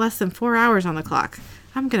 I got less than 4 hours on the clock.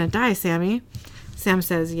 I'm going to die, Sammy. Sam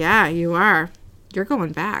says, yeah, you are. You're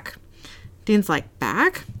going back. Dean's like,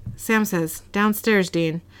 back? Sam says, downstairs,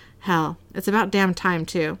 Dean. Hell, it's about damn time,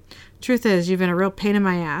 too. Truth is, you've been a real pain in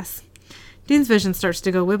my ass. Dean's vision starts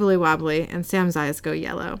to go wibbly-wobbly, and Sam's eyes go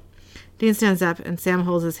yellow. Dean stands up, and Sam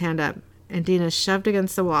holds his hand up, and Dean is shoved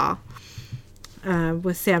against the wall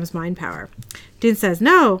with Sam's mind power. Dean says,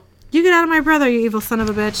 no! You get out of my brother, you evil son of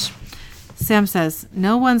a bitch. Sam says,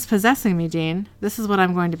 no one's possessing me, Dean. This is what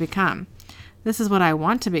I'm going to become. This is what I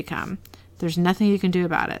want to become. There's nothing you can do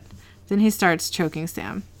about it. Then he starts choking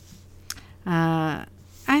Sam. I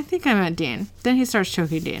think I meant Dean. Then he starts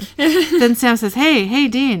choking Dean. Then Sam says, hey,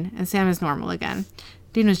 Dean. And Sam is normal again.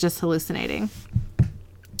 Dean was just hallucinating.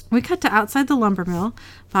 We cut to outside the lumber mill.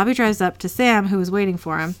 Bobby drives up to Sam, who is waiting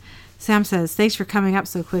for him. Sam says, thanks for coming up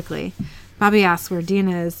so quickly. Bobby asks where Dean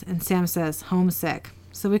is, and Sam says, homesick.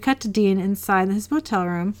 So we cut to Dean inside his motel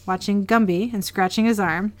room, watching Gumby and scratching his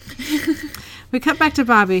arm. We cut back to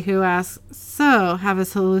Bobby, who asks, so, have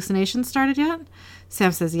his hallucinations started yet?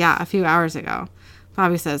 Sam says, yeah, a few hours ago.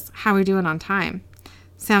 Bobby says, how are we doing on time?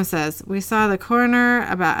 Sam says, we saw the coroner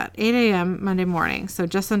about 8 a.m. Monday morning, so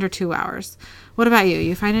just under 2 hours. What about you?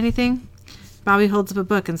 You find anything? Bobby holds up a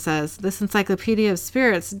book and says, this Encyclopedia of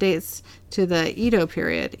Spirits dates to the Edo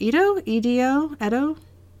period. Edo? Edo? Edo?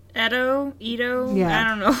 Edo? Yeah. I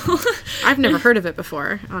don't know. I've never heard of it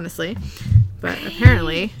before, honestly. But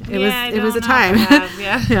apparently it was a time.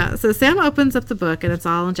 Yeah. Yeah. So Sam opens up the book and it's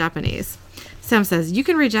all in Japanese. Sam says, you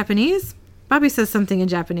can read Japanese? Bobby says something in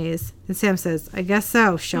Japanese. And Sam says, I guess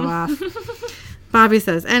so. Show off. Bobby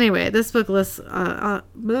says, anyway, this book lists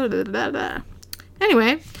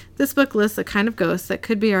this book lists a kind of ghost that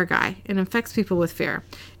could be our guy and infects people with fear.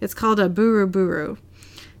 It's called a buru.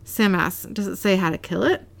 Sam asks, does it say how to kill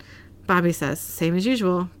it? Bobby says, same as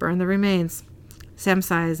usual, burn the remains. Sam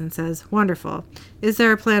sighs and says, wonderful. Is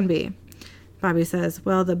there a plan B? Bobby says,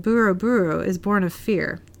 well, the buru is born of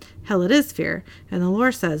fear. Hell, it is fear, and the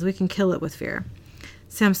lore says we can kill it with fear.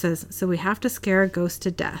 Sam says, so we have to scare a ghost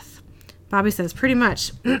to death. Bobby says, pretty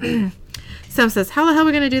much. Sam says, how the hell are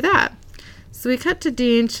we going to do that? So we cut to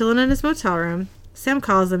Dean chilling in his motel room. Sam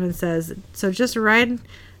calls him and says, so just ride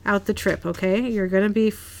out the trip, okay? You're going to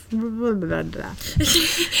be... So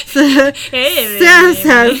Sam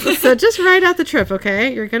says, so just ride out the trip,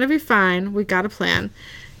 okay? You're going to be fine. We got a plan.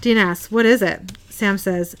 Dean asks, what is it? Sam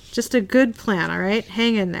says, just a good plan, all right?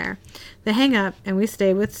 Hang in there. They hang up, and we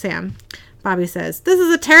stay with Sam. Bobby says, this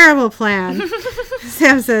is a terrible plan.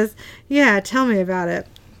 Sam says, yeah, tell me about it.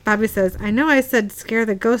 Bobby says, I know I said scare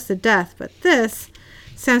the ghost to death, but this...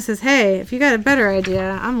 Sam says, hey, if you got a better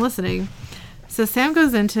idea, I'm listening. So Sam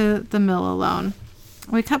goes into the mill alone.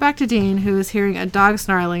 We cut back to Dean, who is hearing a dog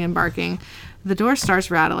snarling and barking. The door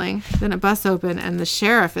starts rattling. Then it busts open, and the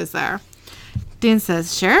sheriff is there. Dean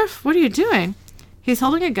says, Sheriff, what are you doing? He's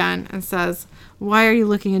holding a gun and says, Why are you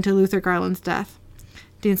looking into Luther Garland's death?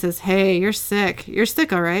 Dean says, hey, you're sick. You're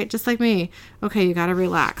sick, all right? Just like me. Okay, you gotta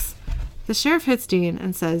relax. The sheriff hits Dean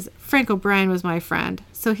and says, Frank O'Brien was my friend,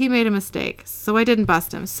 so he made a mistake. So I didn't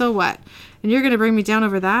bust him. So what? And you're gonna bring me down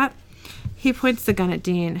over that? He points the gun at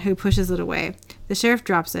Dean, who pushes it away. The sheriff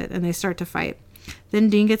drops it, and they start to fight. Then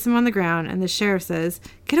Dean gets him on the ground, and the sheriff says,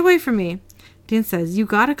 get away from me. Dean says, you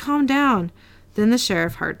gotta calm down. Then the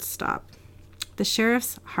sheriff's heart stops.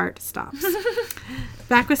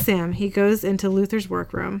 Back with Sam, he goes into Luther's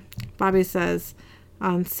workroom. Bobby says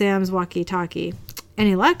on Sam's walkie-talkie,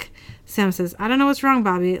 any luck? Sam says, I don't know what's wrong,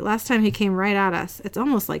 Bobby. Last time he came right at us. It's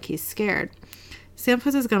almost like he's scared. Sam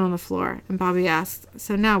puts his gun on the floor, and Bobby asks,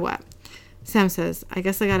 so now what? Sam says, I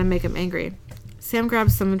guess I gotta make him angry. Sam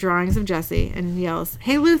grabs some drawings of Jesse and yells,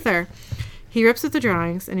 hey, Luther! He rips at the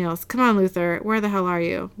drawings and yells, come on, Luther, where the hell are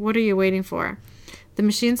you? What are you waiting for? The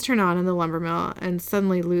machines turn on in the lumber mill, and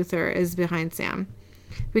suddenly Luther is behind Sam.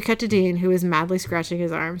 We cut to Dean, who is madly scratching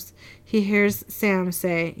his arms. He hears Sam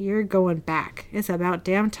say, you're going back. It's about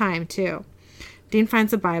damn time, too. Dean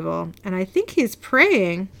finds a Bible, and I think he's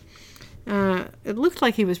praying. It looked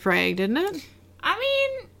like he was praying, didn't it? I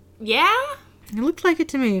mean, yeah. It looked like it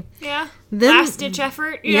to me. Yeah. Then, last-ditch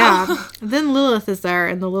effort. Yeah. Then Lilith is there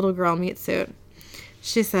in the little girl meat suit.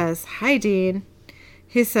 She says, hi, Dean.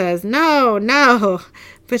 He says, no.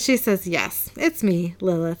 But she says, yes, it's me,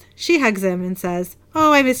 Lilith. She hugs him and says,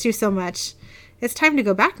 oh, I missed you so much. It's time to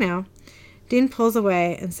go back now. Dean pulls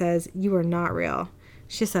away and says, you are not real.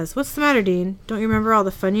 She says, what's the matter, Dean? Don't you remember all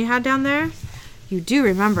the fun you had down there? You do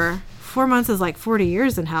remember. 4 months is like 40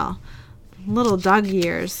 years in hell. Little dog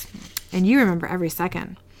years. And you remember every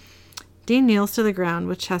second. Dean kneels to the ground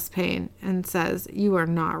with chest pain and says, you are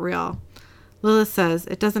not real. Lilith says,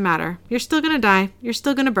 it doesn't matter. You're still going to die. You're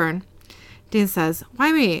still going to burn. Dean says,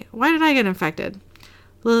 why me? Why did I get infected?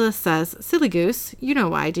 Lilith says, silly goose. You know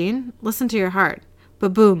why, Dean. Listen to your heart.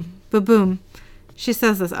 Ba-boom. Ba-boom. She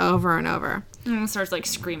says this over and over. And starts like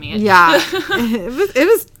screaming it. Yeah. it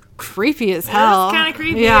was creepy as hell. It was kind of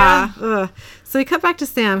creepy, yeah. Ugh. So we cut back to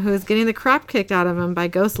Sam, who is getting the crap kicked out of him by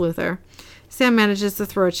Ghost Luther. Sam manages to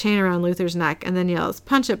throw a chain around Luther's neck and then yells,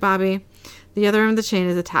 punch it, Bobby. The other end of the chain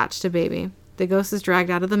is attached to Baby. The ghost is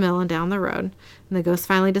dragged out of the mill and down the road, and the ghost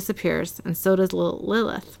finally disappears, and so does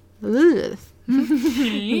Lilith. So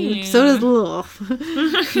does Lilith.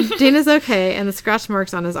 Dean is okay, and the scratch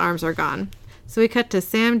marks on his arms are gone. So we cut to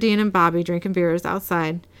Sam, Dean, and Bobby drinking beers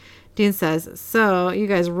outside. Dean says, so, you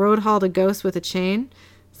guys road-hauled a ghost with a chain?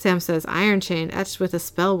 Sam says, iron chain etched with a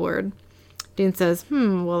spell word. Dean says,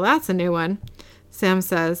 well, that's a new one. Sam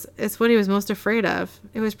says, it's what he was most afraid of.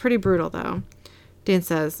 It was pretty brutal, though. Dean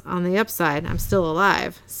says, on the upside, I'm still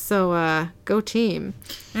alive. So, go team.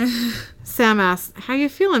 Sam asks, how you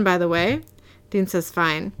feeling, by the way? Dean says,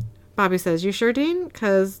 fine. Bobby says, you sure, Dean?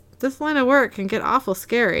 'Cause this line of work can get awful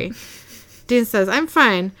scary. Dean says, I'm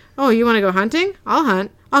fine. Oh, you want to go hunting? I'll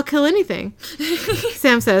hunt. I'll kill anything.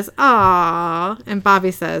 Sam says, aww. And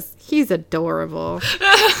Bobby says, he's adorable.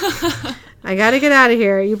 I gotta get out of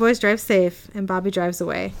here. You boys drive safe. And Bobby drives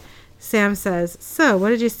away. Sam says, so, what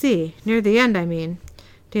did you see? Near the end, I mean.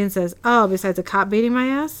 Dean says, oh, besides a cop beating my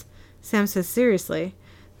ass? Sam says, seriously.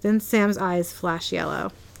 Then Sam's eyes flash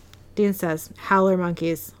yellow. Dean says, howler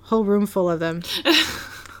monkeys. Whole room full of them.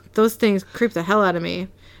 Those things creep the hell out of me.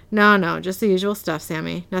 No, just the usual stuff,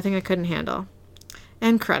 Sammy. Nothing I couldn't handle.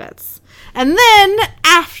 And credits. And then,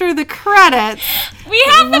 after the credits... we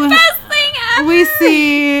have the best thing ever! We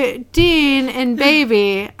see Dean and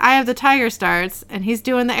Baby, Eye of the Tiger starts, and he's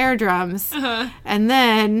doing the air drums. Uh-huh. And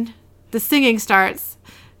then the singing starts,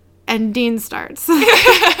 and Dean starts.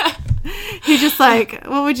 He just like,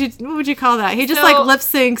 what would you call that? He just like lip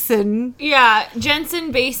syncs and... Yeah,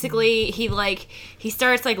 Jensen basically, he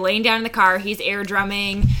starts like laying down in the car, he's air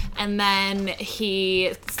drumming, and then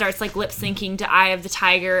he starts like lip syncing to Eye of the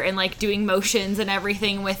Tiger and like doing motions and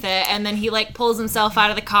everything with it, and then he like pulls himself out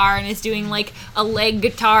of the car and is doing like a leg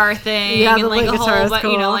guitar thing, yeah, and like a whole, but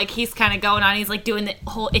cool. You know, like he's kind of going on, he's like doing the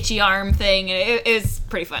whole itchy arm thing, and it was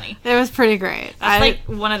pretty funny. It was pretty great. That's like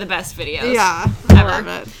one of the best videos. Yeah, ever. I love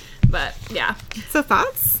it. But yeah. So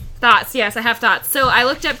thoughts? Thoughts, yes, I have thoughts. So I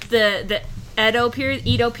looked up the Edo period.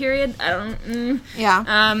 I don't.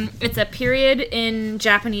 Yeah. It's a period in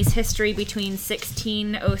Japanese history between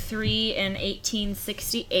 1603 and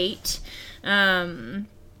 1868.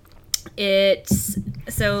 It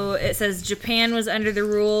says Japan was under the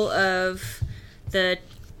rule of the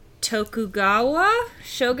Tokugawa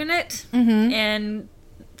shogunate, and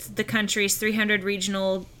the country's 300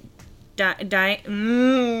 regional daimyo?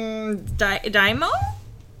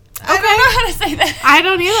 I don't know how to say that. I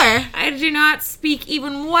don't either. I do not speak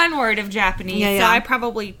even one word of Japanese, so I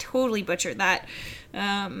probably totally butchered that.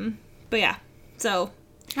 But yeah, so.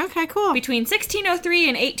 Okay, cool. Between 1603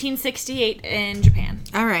 and 1868 in Japan.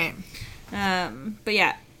 All right. But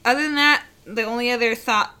yeah, other than that, the only other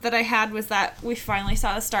thought that I had was that we finally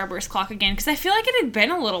saw the Starburst clock again, because I feel like it had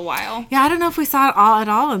been a little while. Yeah, I don't know if we saw it all at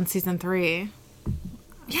all in season 3.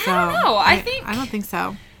 Yeah, so, I don't know. I don't think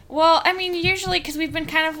so. Well, I mean, usually, because we've been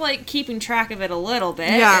kind of, like, keeping track of it a little bit,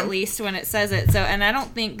 at least when it says it. So, and I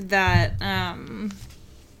don't think that, I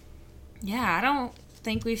don't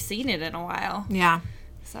think we've seen it in a while. Yeah.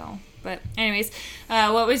 So, but anyways,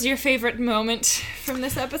 what was your favorite moment from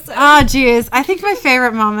this episode? Oh, geez. I think my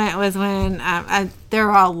favorite moment was when, there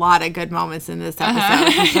were a lot of good moments in this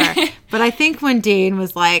episode, for sure. But I think when Dean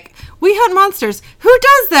was like, we hunt monsters. Who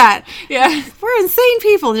does that? Yeah. We're insane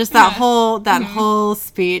people. Just that whole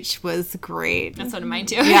speech was great. That's one of mine,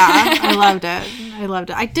 too. Yeah, I loved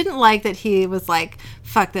it. I didn't like that he was like,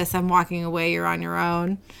 fuck this, I'm walking away, you're on your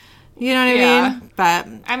own. You know what I mean? But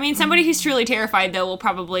I mean, somebody who's truly terrified, though, will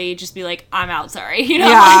probably just be like, I'm out, sorry. You know?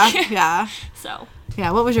 Yeah. So. Yeah,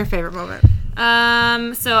 what was your favorite moment?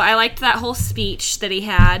 So I liked that whole speech that he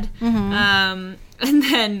had. Mm-hmm. And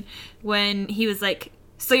then when he was like,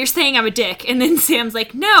 so you're saying I'm a dick. And then Sam's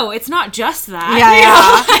like, no, it's not just that.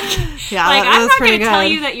 Yeah, like, I'm not going to tell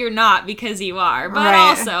you that you're not because you are. But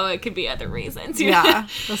also, it could be other reasons. Yeah,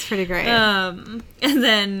 that's pretty great. And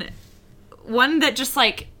then one that just,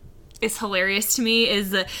 like, is hilarious to me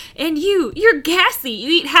is and you're gassy, you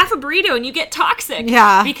eat half a burrito and you get toxic.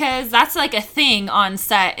 Yeah, because that's like a thing on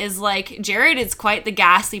set, is like Jared is quite the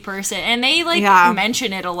gassy person, and they like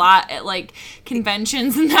mention it a lot at like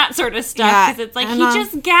conventions and that sort of stuff, because it's like he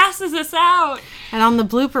just gasses us out. And on the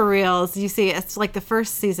blooper reels you see, it's like the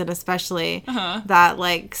first season especially, that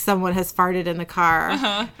like someone has farted in the car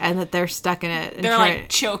and that they're stuck in it and they're like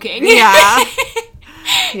choking. Yeah.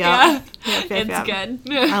 It's good.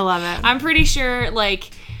 I love it. I'm pretty sure, like,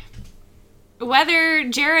 whether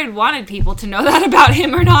Jared wanted people to know that about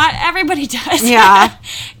him or not, everybody does. Yeah.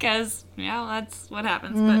 Because, that's what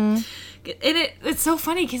happens. But it's so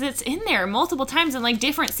funny because it's in there multiple times in, like,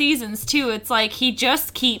 different seasons, too. It's like he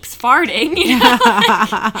just keeps farting, you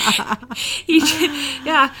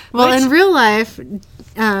know? Well, in real life,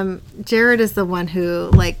 Jared is the one who,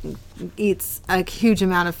 like, eats a huge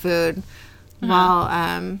amount of food.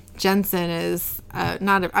 While Jensen is I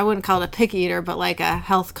wouldn't call it a picky eater, but like a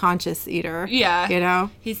health conscious eater. Yeah, you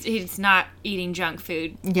know, he's not eating junk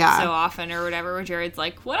food so often or whatever. Where Jared's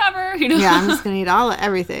like, whatever, you know. Yeah, I'm just gonna eat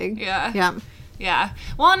everything. Yeah.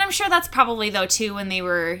 Well, and I'm sure that's probably though too when they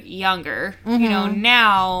were younger. You know,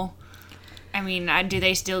 now, I mean, do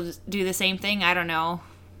they still do the same thing? I don't know.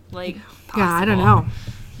 Like, possible. Yeah, I don't know.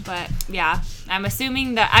 But, yeah, I'm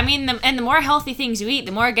assuming that, I mean, the more healthy things you eat,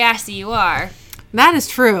 the more gassy you are. That is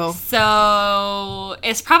true. So,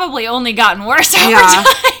 it's probably only gotten worse over time.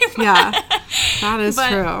 Yeah, that is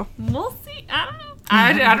true. We'll see. I don't know.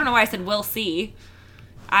 I don't know why I said we'll see.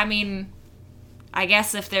 I mean, I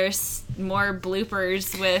guess if there's more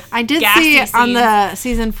bloopers with I did see scenes. On the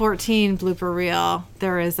season 14 blooper reel,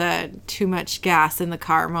 there is a too much gas in the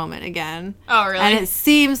car moment again. Oh, really? And it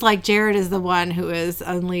seems like Jared is the one who is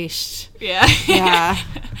unleashed. Yeah.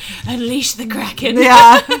 Unleash the Kraken.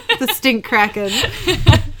 Yeah, the stink Kraken.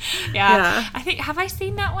 Yeah. I think, have I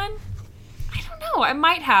seen that one? I don't know. I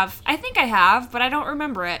might have. I think I have, but I don't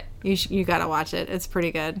remember it. You gotta watch it. It's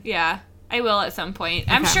pretty good. Yeah. I will at some point.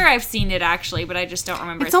 Okay. I'm sure I've seen it actually, but I just don't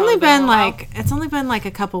remember. It's only been like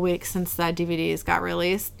a couple weeks since the DVDs got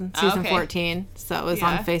released in season 14, so it was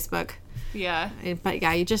on Facebook. Yeah. But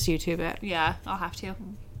yeah, you just YouTube it. Yeah, I'll have to.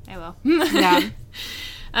 I will. Yeah.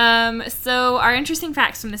 So our interesting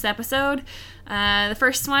facts from this episode. The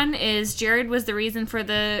first one is Jared was the reason for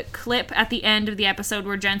the clip at the end of the episode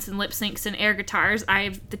where Jensen lip syncs and air guitars Eye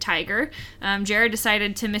of the Tiger. Jared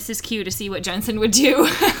decided to miss his cue to see what Jensen would do.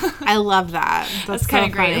 I love that. That's kind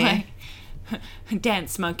of great. Like,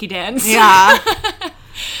 dance, monkey dance. Yeah.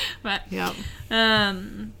 But, yep.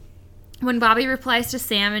 When Bobby replies to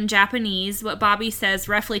Sam in Japanese, what Bobby says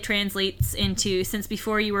roughly translates into, since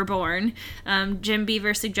before you were born. Jim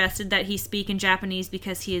Beaver suggested that he speak in Japanese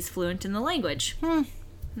because he is fluent in the language.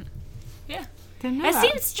 Yeah. It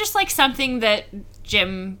seems just like something that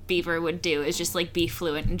Jim Beaver would do, is just like be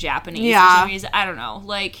fluent in Japanese. Yeah. I don't know.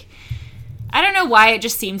 Like, I don't know why it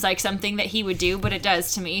just seems like something that he would do, but it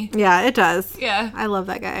does to me. Yeah, it does. Yeah. I love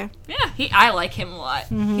that guy. Yeah, I like him a lot.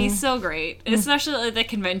 Mm-hmm. He's so great. Especially at the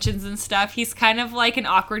conventions and stuff. He's kind of like an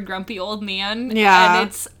awkward, grumpy old man. Yeah. And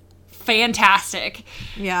it's fantastic.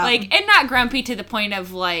 Yeah. Like, and not grumpy to the point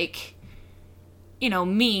of like,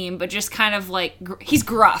 mean, but just kind of like he's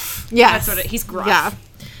gruff. Yes. That's what he's gruff. Yeah.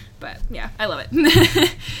 But yeah, I love it.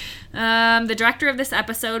 The director of this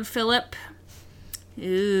episode, Philip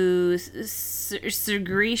Segria,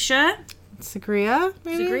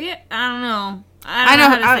 maybe? Segria? I don't know. I don't know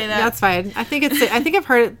how to say that. That's fine. I think I've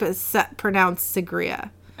heard it pronounced Segria.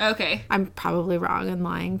 Okay. I'm probably wrong and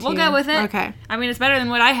lying to you. We'll go with it. Okay. I mean, it's better than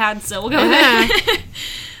what I had, so we'll go with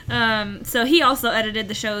it. So he also edited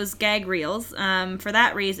the show's gag reels. For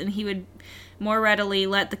that reason, he would more readily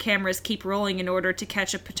let the cameras keep rolling in order to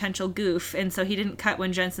catch a potential goof, and so he didn't cut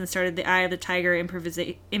when Jensen started the Eye of the Tiger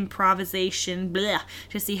improvisation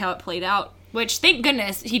to see how it played out. Which, thank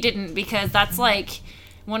goodness, he didn't, because that's like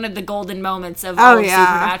one of the golden moments of all of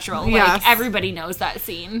Supernatural. Like, everybody knows that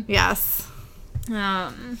scene. Yes.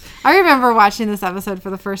 I remember watching this episode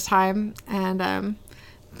for the first time and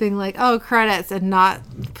being like, oh, credits, and not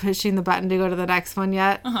pushing the button to go to the next one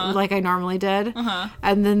yet, like I normally did.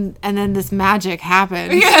 And then this magic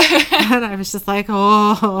happened. And I was just like,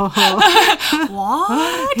 oh.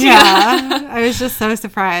 What? Yeah. I was just so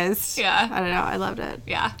surprised. Yeah. I don't know. I loved it.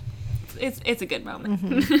 Yeah. It's a good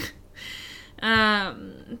moment.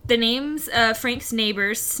 The names of Frank's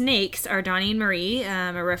neighbors' snakes are Donnie and Marie,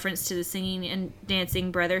 a reference to the singing and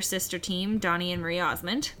dancing brother-sister team, Donnie and Marie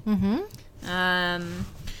Osmond.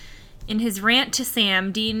 In his rant to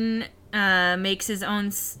Sam, Dean makes his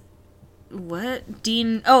own...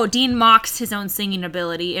 Dean mocks his own singing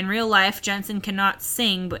ability. In real life, Jensen cannot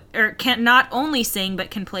not only sing,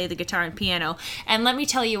 but can play the guitar and piano. And let me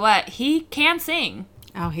tell you what, he can sing.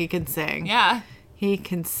 Oh, he can sing. Yeah. He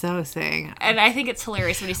can so sing. And I think it's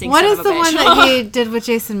hilarious when he sings. What is the one that he did with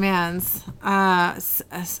Jason Mans?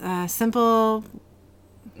 Simple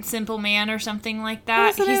Man or something like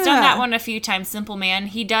that. He's done that one a few times, Simple Man.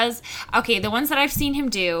 He does... Okay, the ones that I've seen him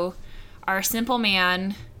do are Simple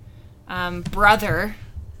Man, Brother.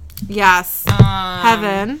 Yes.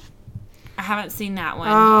 Heaven. I haven't seen that one.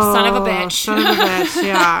 Oh, Son of a Bitch. Son of a Bitch,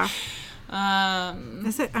 yeah.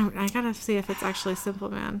 Is it? I gotta see if it's actually Simple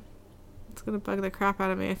Man. It's gonna bug the crap out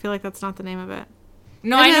of me. I feel like that's not the name of it.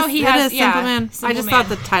 No, I know he has. Yeah, Simple Man. I just thought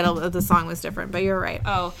the title of the song was different, but you're right.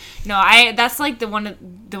 Oh no, that's like the one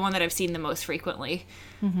that I've seen the most frequently.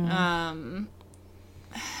 Yeah,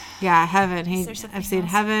 Heaven. I've seen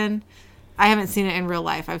else? Heaven. I haven't seen it in real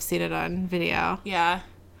life. I've seen it on video. Yeah,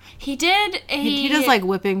 he did. He does like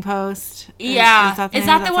Whipping Post. Yeah, is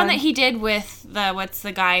that the one that he did with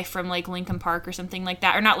the guy from like Linkin Park or something like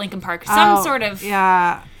that, or not Linkin Park? Some sort of.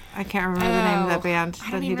 Yeah, I can't remember the name of that band. I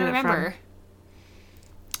don't even remember.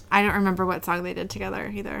 I don't remember what song they did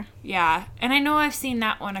together either. Yeah, and I know I've seen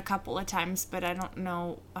that one a couple of times, but I don't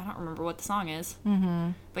remember what the song is.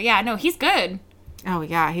 But yeah, no, he's good. Oh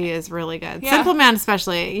yeah, he is really good. Yeah. Simple Man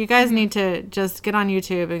especially. You guys need to just get on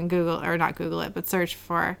YouTube and Google, or not Google it, but search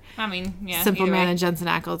for Simple Man and Jensen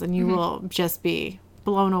Ackles, and you will just be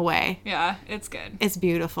blown away. Yeah, it's good. It's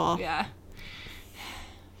beautiful. Yeah.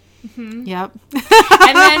 Yep.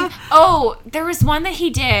 And then, there was one that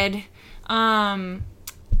he did.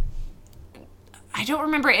 I don't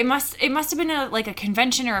remember. It must have been a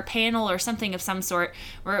convention or a panel or something of some sort,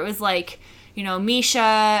 where it was like, Misha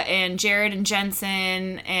and Jared and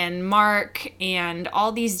Jensen and Mark and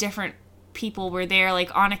all these different people were there,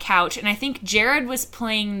 like on a couch, and I think Jared was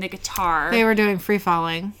playing the guitar. They were doing Free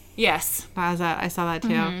Falling. Yes. I saw that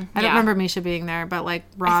too. I don't remember Misha being there, but like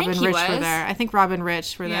Rob and Rich were there. I think Rob and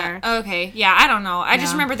Rich were there. Okay. Yeah, I don't know. I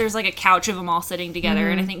just remember there's like a couch of them all sitting together,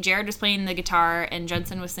 and I think Jared was playing the guitar and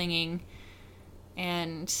Jensen was singing.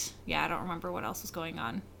 And yeah, I don't remember what else was going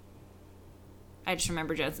on. I just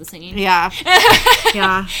remember Jensen singing. Yeah.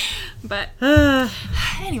 Yeah. But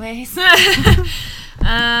anyways.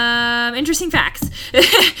 Interesting facts.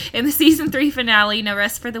 In the season 3 finale, No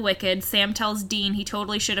Rest for the Wicked, Sam tells Dean he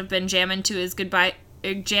totally should have been jamming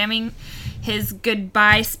his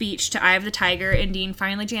goodbye speech to Eye of the Tiger, and Dean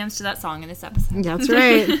finally jams to that song in this episode. That's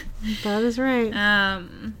right. That is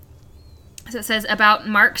right. So it says about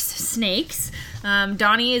Mark's snakes.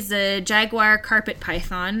 Donnie is a jaguar carpet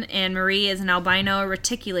python, and Marie is an albino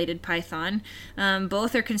reticulated python.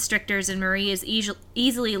 Both are constrictors, and Marie is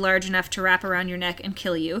easily large enough to wrap around your neck and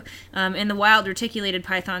kill you. In the wild, reticulated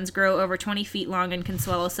pythons grow over 20 feet long and can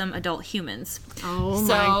swallow some adult humans. Oh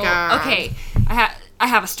my God. Okay, I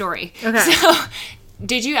have a story. Okay. So,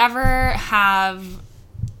 did you ever have,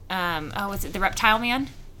 was it the Reptile Man?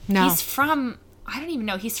 No. He's from... I don't even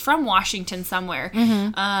know. He's from Washington somewhere.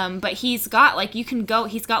 But he's got,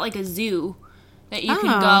 he's got, a zoo that you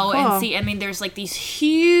can go cool. and see. I mean, there's like these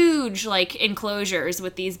huge like enclosures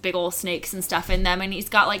with these big old snakes and stuff in them, and he's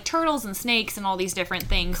got like turtles and snakes and all these different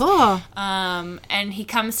things. Cool. And he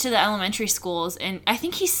comes to the elementary schools, and I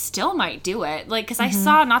think he still might do it. Like, because I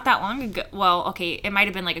saw not that long ago. Well, okay, it might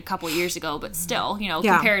have been like a couple years ago, but still, you know,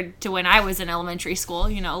 compared to when I was in elementary school,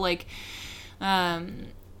 you know, like,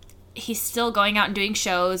 he's still going out and doing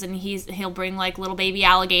shows, and he'll bring like little baby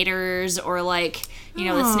alligators or like, you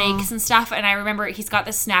know, the snakes and stuff. And I remember he's got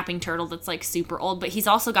this snapping turtle that's like super old, but he's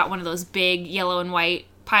also got one of those big yellow and white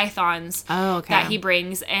pythons that he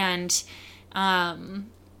brings. And I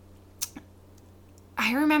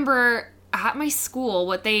remember at my school,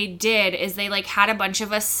 what they did is they like had a bunch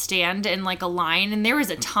of us stand in like a line, and there was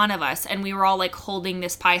a ton of us, and we were all like holding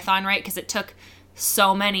this python, right? Because it took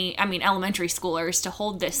so many, I mean, elementary schoolers to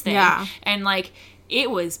hold this thing. Yeah. And like,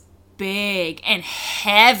 it was big and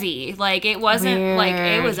heavy. Like, it wasn't like,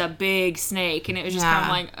 it was a big snake, and it was just kind of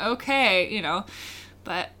like, okay, you know,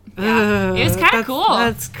 but yeah, it was kind of cool.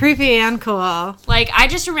 That's creepy and cool. Like, I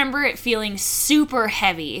just remember it feeling super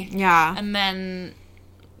heavy. Yeah. And then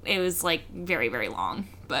it was like very, very long,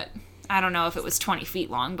 but I don't know if it was 20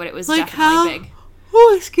 feet long, but it was like definitely big.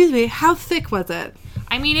 Oh, excuse me. How thick was it?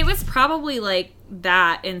 I mean, it was probably like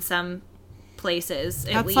that in some places,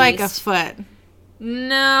 at least. That's like a foot.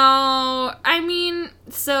 No. I mean,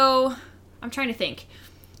 so, I'm trying to think.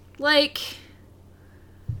 Like,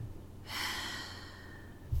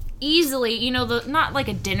 easily, you know, not like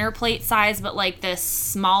a dinner plate size, but like the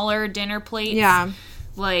smaller dinner plates. Yeah.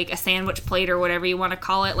 Like a sandwich plate or whatever you want to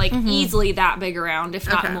call it, like easily that big around, if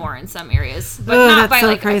not more in some areas. But not by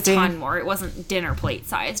like crazy. A ton more. It wasn't dinner plate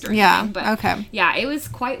sized or anything. But yeah, it was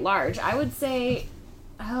quite large. I would say,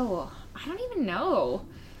 I don't even know.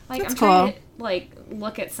 Like, I'm trying to like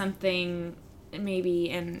look at something maybe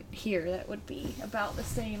in here that would be about the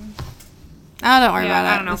same. Oh, don't worry about it.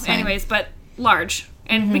 I don't know. Anyways, but large.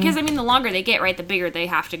 And because, I mean, the longer they get, right, the bigger they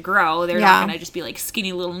have to grow. They're not going to just be, like,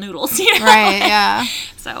 skinny little noodles, you know? Right, yeah.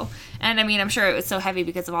 So, and, I mean, I'm sure it was so heavy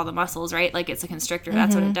because of all the muscles, right? Like, it's a constrictor.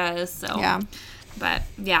 That's what it does. So, yeah. But,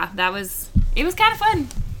 yeah, it was kind of fun.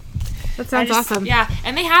 That sounds awesome. Yeah,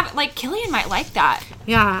 and they have, like, Killian might like that.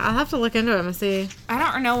 Yeah, I'll have to look into it and see. I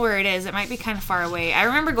don't know where it is. It might be kind of far away. I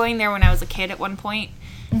remember going there when I was a kid at one point.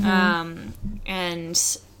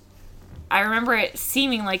 And I remember it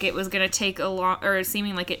seeming like it was going to take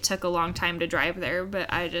seeming like it took a long time to drive there, but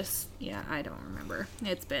I don't remember.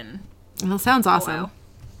 It's been Well, sounds awesome.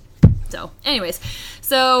 So, anyways,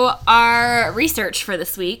 so our research for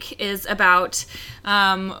this week is about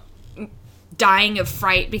dying of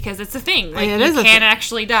fright, because it's a thing. Like, you can't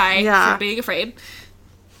actually die from being afraid.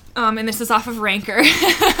 And this is off of Ranker.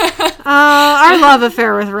 Our love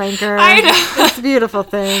affair with Ranker. I know. It's a beautiful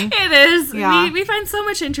thing. It is. Yeah. We find so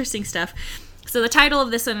much interesting stuff. So the title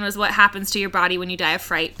of this one was What Happens to Your Body When You Die of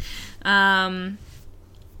Fright.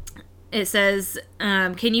 It says,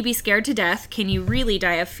 can you be scared to death? Can you really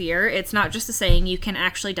die of fear? It's not just a saying, you can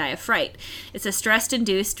actually die of fright. It's a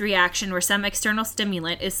stress-induced reaction where some external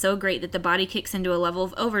stimulant is so great that the body kicks into a level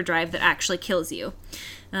of overdrive that actually kills you.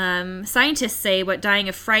 Scientists say what dying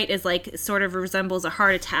of fright is like sort of resembles a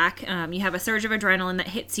heart attack. You have a surge of adrenaline that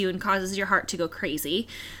hits you and causes your heart to go crazy.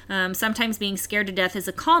 Sometimes being scared to death is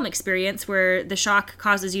a calm experience where the shock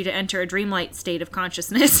causes you to enter a dreamlike state of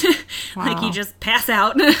consciousness. Like you just pass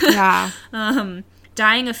out. Yeah.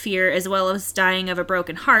 Dying of fear as well as dying of a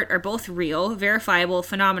broken heart are both real, verifiable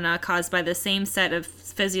phenomena caused by the same set of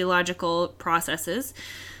physiological processes.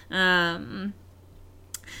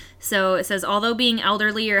 So it says, although being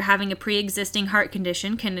elderly or having a pre-existing heart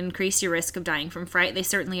condition can increase your risk of dying from fright, they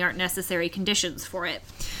certainly aren't necessary conditions for it.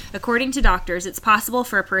 According to doctors, it's possible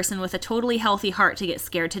for a person with a totally healthy heart to get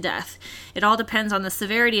scared to death. It all depends on the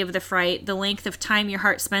severity of the fright, the length of time your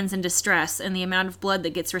heart spends in distress, and the amount of blood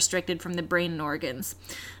that gets restricted from the brain and organs.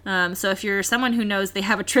 So if you're someone who knows they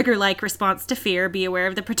have a trigger-like response to fear, be aware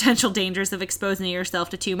of the potential dangers of exposing yourself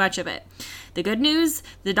to too much of it. The good news,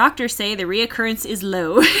 the doctors say the reoccurrence is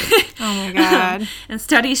low. Oh my God. And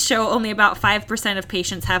studies show only about 5% of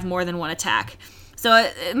patients have more than one attack. So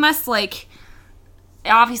it must, like, it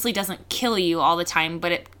obviously doesn't kill you all the time,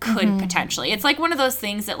 but it could potentially. It's like one of those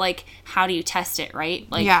things that, like, how do you test it,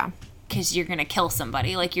 right? Like, yeah. Because you're going to kill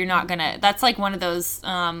somebody. Like, you're not going to, that's like one of those,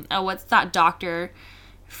 what's that doctor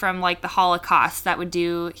from, like, the Holocaust that would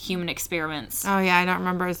do human experiments? Oh, yeah, I don't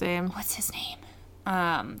remember his name. What's his name?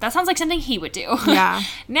 That sounds like something he would do. Yeah.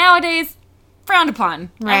 Nowadays, frowned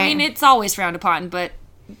upon. Right. I mean, it's always frowned upon, but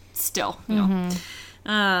still, you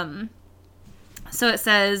know. So it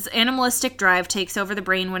says, animalistic drive takes over the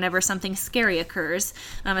brain whenever something scary occurs,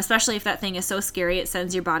 especially if that thing is so scary it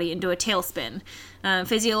sends your body into a tailspin.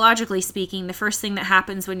 Physiologically speaking, the first thing that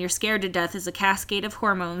happens when you're scared to death is a cascade of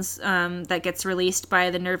hormones that gets released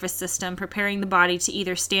by the nervous system, preparing the body to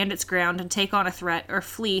either stand its ground and take on a threat or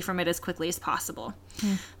flee from it as quickly as possible.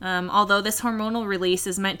 Although this hormonal release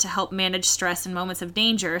is meant to help manage stress in moments of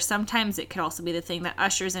danger, sometimes it could also be the thing that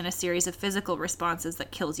ushers in a series of physical responses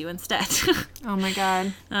that kills you instead. Oh my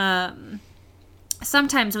God.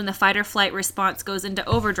 Sometimes when the fight or flight response goes into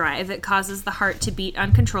overdrive, it causes the heart to beat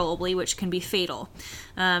uncontrollably, which can be fatal.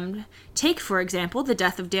 Take, for example, the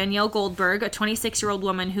death of Danielle Goldberg, a 26-year-old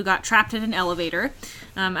woman who got trapped in an elevator.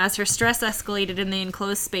 As her stress escalated in the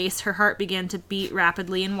enclosed space, her heart began to beat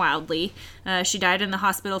rapidly and wildly. She died in the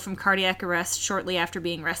hospital from cardiac arrest shortly after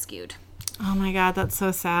being rescued. Oh my God, that's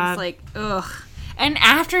so sad. It's like, ugh. And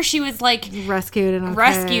after she was, like... Rescued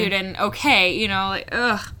and okay, you know, like,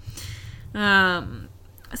 ugh.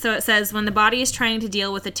 So it says, when the body is trying to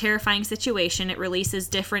deal with a terrifying situation, it releases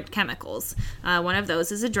different chemicals. One of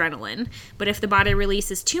those is adrenaline. But if the body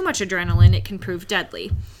releases too much adrenaline, it can prove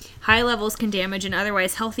deadly. High levels can damage an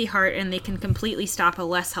otherwise healthy heart, and they can completely stop a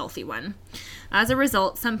less healthy one. As a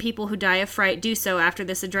result, some people who die of fright do so after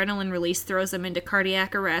this adrenaline release throws them into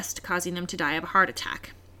cardiac arrest, causing them to die of a heart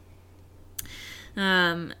attack.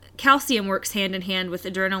 Calcium works hand in hand with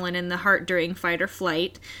adrenaline in the heart during fight or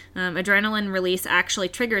flight. Adrenaline release actually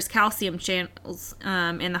triggers calcium channels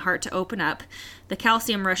in the heart to open up. The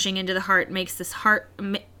calcium rushing into the heart makes this heart...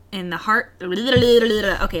 Okay, let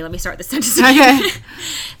me start this sentence. Okay.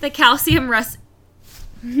 The calcium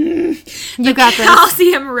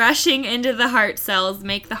calcium rushing into the heart cells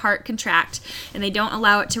make the heart contract, and they don't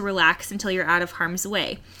allow it to relax until you're out of harm's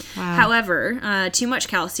way. Wow. However, too much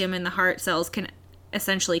calcium in the heart cells can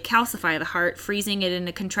essentially calcify the heart, freezing it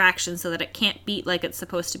into contraction so that it can't beat like it's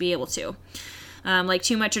supposed to be able to. Like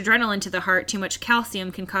too much adrenaline to the heart, too much calcium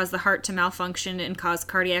can cause the heart to malfunction and cause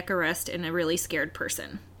cardiac arrest in a really scared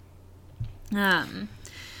person.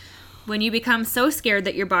 When you become so scared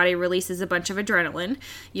that your body releases a bunch of adrenaline,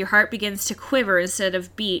 your heart begins to quiver instead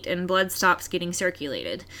of beat, and blood stops getting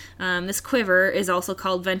circulated. This quiver is also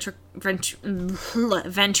called ventricular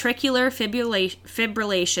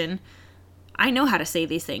fibrillation. I know how to say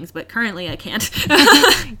these things, but currently I can't.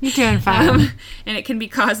 You're doing fine. And it can be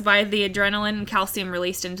caused by the adrenaline and calcium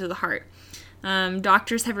released into the heart.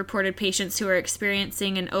 Doctors have reported patients who are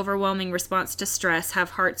experiencing an overwhelming response to stress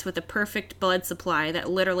have hearts with a perfect blood supply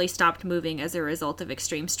that literally stopped moving as a result of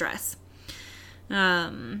extreme stress.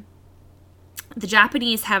 The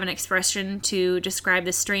Japanese have an expression to describe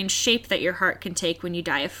the strange shape that your heart can take when you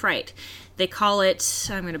die of fright. They call it,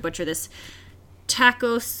 I'm going to butcher this,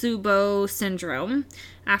 Takotsubo syndrome,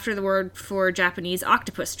 after the word for Japanese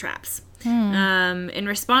octopus traps. In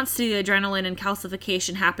response to the adrenaline and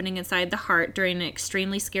calcification happening inside the heart during an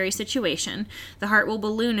extremely scary situation, the heart will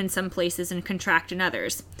balloon in some places and contract in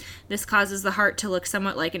others. This causes the heart to look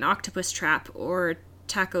somewhat like an octopus trap or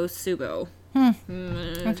takotsubo.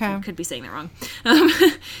 Okay. Could be saying that wrong.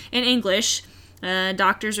 In English,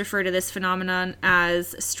 doctors refer to this phenomenon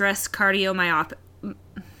as stress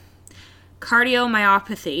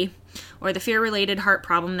cardiomyopathy, or the fear-related heart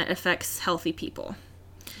problem that affects healthy people.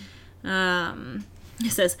 It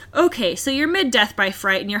says, okay, so you're mid-death by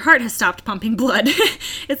fright and your heart has stopped pumping blood.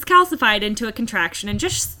 It's calcified into a contraction and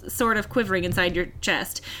just sort of quivering inside your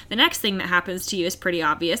chest. The next thing that happens to you is pretty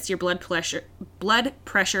obvious. Your blood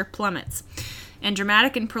pressure plummets. And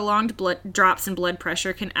dramatic and prolonged drops in blood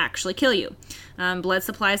pressure can actually kill you. Blood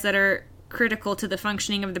supplies that are critical to the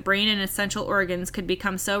functioning of the brain and essential organs could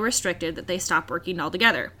become so restricted that they stop working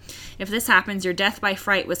altogether. If this happens, your death by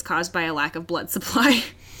fright was caused by a lack of blood supply.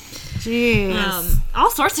 Jeez. All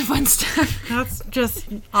sorts of fun stuff. That's just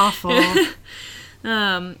awful.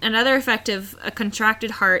 Another effect of a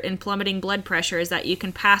contracted heart and plummeting blood pressure is that you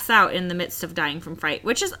can pass out in the midst of dying from fright,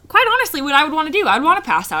 which is quite honestly what I would want to do. I'd want to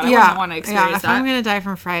pass out. I wouldn't want to experience that. If I'm going to die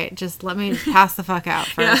from fright, just let me pass the fuck out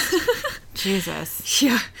first. Yeah. Jesus.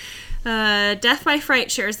 Yeah. Death by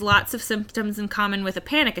fright shares lots of symptoms in common with a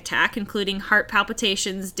panic attack, including heart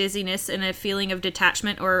palpitations, dizziness, and a feeling of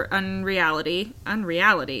detachment or unreality.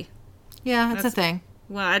 Unreality. Yeah, that's a thing.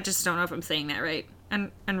 Well, I just don't know if I'm saying that right.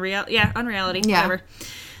 Unreality. Yeah, unreality. Yeah. Whatever.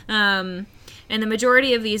 And the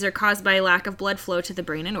majority of these are caused by lack of blood flow to the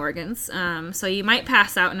brain and organs. So you might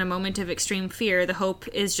pass out in a moment of extreme fear. The hope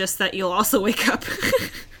is just that you'll also wake up.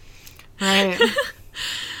 Right.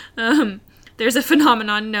 There's a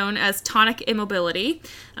phenomenon known as tonic immobility.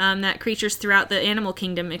 that creatures throughout the animal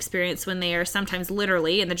kingdom experience when they are sometimes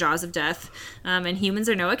literally in the jaws of death, and humans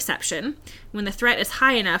are no exception. When the threat is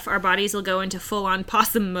high enough, our bodies will go into full-on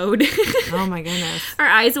possum mode. Oh my goodness. Our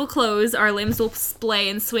eyes will close, our limbs will splay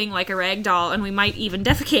and swing like a rag doll, and we might even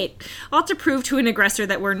defecate, all to prove to an aggressor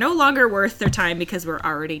that we're no longer worth their time because we're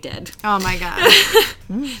already dead. Oh my god.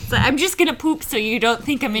 So I'm just gonna poop so you don't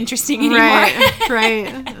think I'm interesting anymore.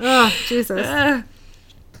 Right. Oh, Jesus.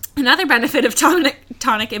 Another benefit of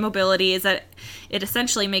tonic immobility is that it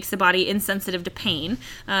essentially makes the body insensitive to pain.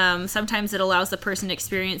 Sometimes it allows the person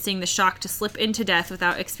experiencing the shock to slip into death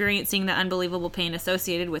without experiencing the unbelievable pain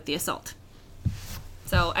associated with the assault.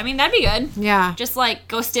 So, I mean, that'd be good. Yeah. Just like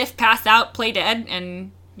go stiff, pass out, play dead,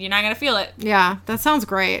 and you're not going to feel it. Yeah, that sounds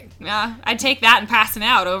great. Yeah, I'd take that and passing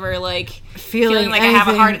out over like feeling like anything. I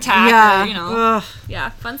have a heart attack. Yeah. Or, you know. Ugh. Yeah,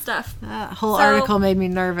 fun stuff. That whole article made me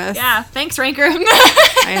nervous. Yeah, thanks, Ranker.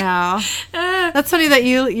 I know. That's funny that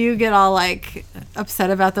you get all like upset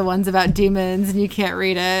about the ones about demons and you can't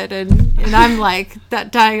read it, and I'm like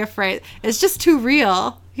that dying afraid. It's just too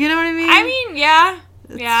real. You know what I mean? I mean, yeah.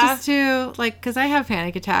 It's just too, like, because I have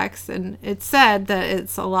panic attacks, and it's said that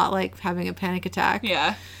it's a lot like having a panic attack.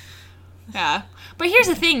 Yeah. Yeah. But here's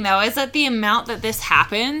the thing, though, is that the amount that this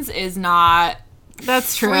happens is not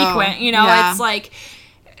That's true. frequent. You know, Yeah. it's like,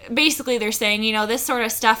 basically they're saying, you know, this sort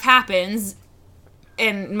of stuff happens,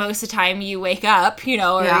 and most of the time you wake up, you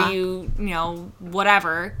know, or Yeah. you know,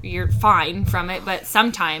 whatever, you're fine from it, but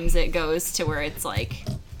sometimes it goes to where it's, like,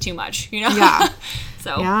 too much, you know? Yeah.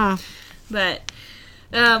 So, Yeah. but...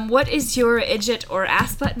 what is your idjit or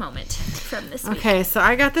ass butt moment from this week? Okay, so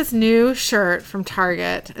I got this new shirt from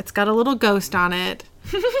Target. It's got a little ghost on it,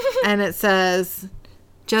 and it says,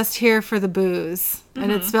 "Just here for the booze,"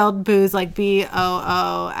 and it's spelled booze like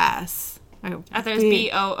BOOS. I thought it was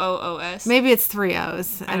BOOS. Maybe it's 3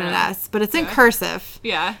 O's and an S, but it's in Yeah. cursive.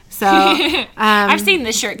 Yeah. So I've seen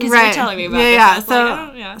this shirt because you were telling me about this. Yeah, I was so like,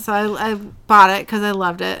 oh, yeah. so I bought it because I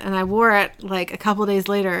loved it, and I wore it like a couple days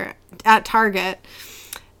later at Target,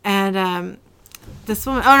 and this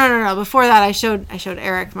woman. Oh no! Before that, I showed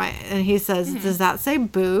Eric and he says, "Does that say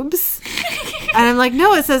boobs?" And I'm like,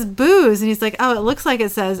 "No, it says booze." And he's like, "Oh, it looks like it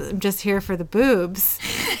says I'm just here for the boobs."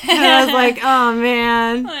 And I was like, "Oh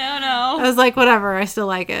man." I don't know. I was like, whatever, I still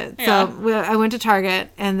like it. Yeah. So I went to Target,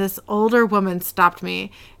 and this older woman stopped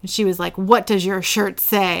me, and she was like, "What does your shirt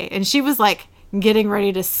say?" And she was like getting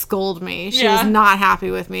ready to scold me. She was not happy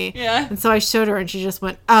with me. Yeah. And so I showed her, and she just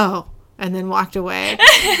went, "Oh," and then walked away.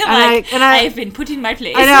 I've been put in my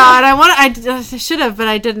place. I know, and I should have, but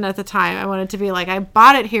I didn't at the time. I wanted to be like, "I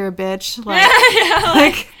bought it here, bitch." Like,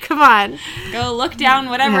 like come on. Go look down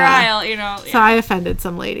whatever aisle, you know. So I offended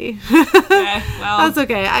some lady. Yeah, well, That's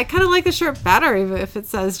okay. I kind of like the shirt better, even if it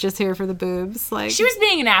says "just here for the boobs." Like, she was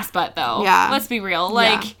being an ass butt, though. Yeah. Let's be real.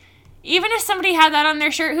 Like, even if somebody had that on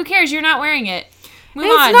their shirt, who cares? You're not wearing it. Move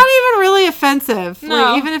it's on. not even really offensive. No.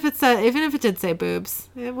 Like, even if it did say boobs,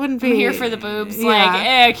 it wouldn't be I'm here for the boobs. Yeah.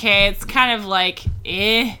 Like, okay, it's kind of like,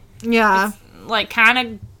 Yeah. like kind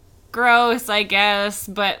of gross, I guess.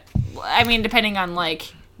 But I mean, depending on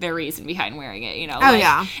like the reason behind wearing it, you know. Oh, like,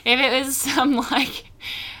 yeah. If it was some like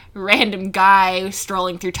random guy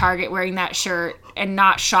strolling through Target wearing that shirt and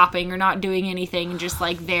not shopping or not doing anything, and just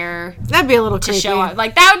like there That'd be a little to creepy. show off,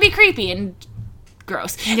 like that would be creepy and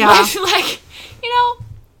gross. Yeah. But, like, you know,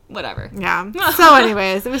 whatever. Yeah. So,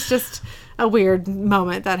 anyways, it was just a weird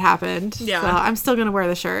moment that happened. Yeah. So I'm still gonna wear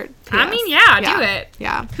the shirt. I P.S. mean, yeah, do it.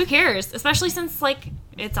 Yeah. Who cares? Especially since like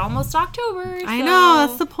it's almost October. I so- know,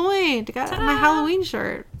 that's the point. I got Ta-da. my Halloween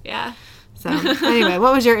shirt. Yeah. So anyway,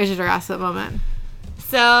 what was your idiot or ass moment?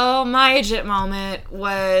 So my idiot moment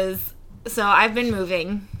was, so I've been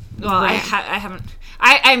moving. Well, Right. I haven't.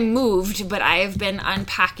 I moved, but I've been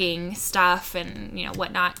unpacking stuff and you know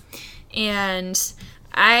whatnot, and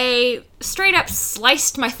I straight up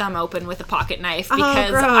sliced my thumb open with a pocket knife because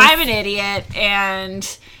gross. I'm an idiot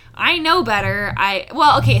and I know better.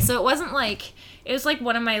 So it wasn't like, it was like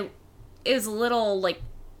it was a little like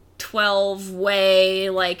 12-way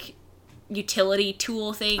like utility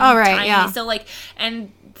tool thing. Oh, right, tiny. yeah. So like,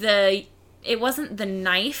 and it wasn't the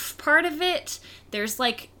knife part of it. There's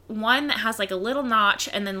like one that has like a little notch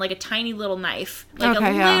and then like a tiny little knife, like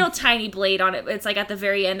Okay, a yeah. little tiny blade on it. It's like at the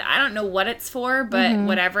very end. I don't know what it's for, but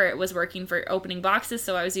whatever, it was working for opening boxes,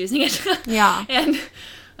 so I was using it. Yeah. And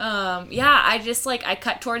I just like, I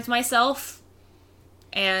cut towards myself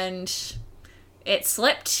and it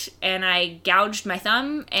slipped and I gouged my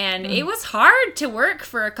thumb, and it was hard to work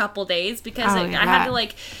for a couple days because Oh, I yeah. had to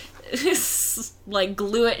like like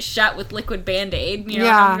glue it shut with liquid Band-Aid. You know,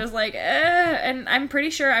 Yeah. I'm just like, and I'm pretty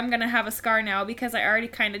sure I'm gonna have a scar now because I already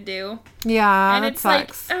kind of do. Yeah, And that it's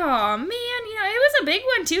sucks. like, oh man, you know, it was a big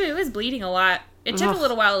one too. It was bleeding a lot. It took Ugh. a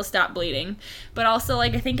little while to stop bleeding, but also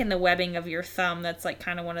like I think in the webbing of your thumb, that's like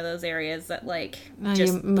kind of one of those areas that like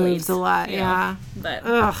just moves bleeds, a lot. you know? Yeah. But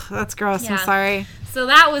Ugh, that's gross. I'm Yeah. sorry. so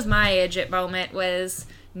that was my Idjit moment, was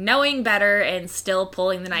knowing better and still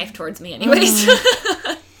pulling the knife towards me anyways.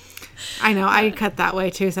 I know. I cut that way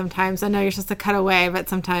too sometimes. I know you're supposed to cut away, but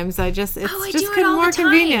sometimes it's I just do it all more the time.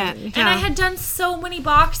 convenient. And Yeah. I had done so many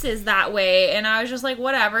boxes that way, and I was just like,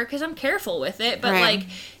 whatever, because I'm careful with it. But Right. like,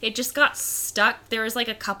 it just got stuck. There was like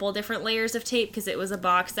a couple different layers of tape because it was a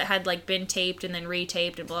box that had like been taped and then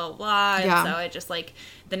retaped and blah blah blah. And Yeah. so it just like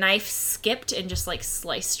the knife skipped and just like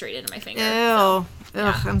sliced straight into my finger. Ew. So,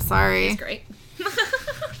 Ugh, I'm sorry. it's great.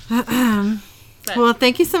 But- Well,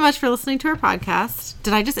 thank you so much for listening to our podcast.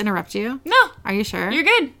 Did I just interrupt you? No, Are you sure? you're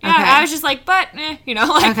good. Yeah, Okay. I was just like, but you know,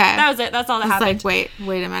 like Okay. that was it. That's all that It's happened. like,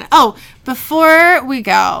 wait a minute. Oh, before we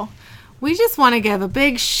go, we just want to give a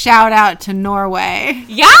big shout out to Norway.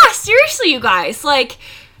 Yeah, seriously, you guys. Like,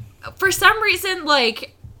 for some reason,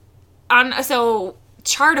 like, so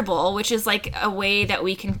Chartable, which is like a way that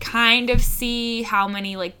we can kind of see how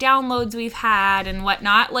many like downloads we've had and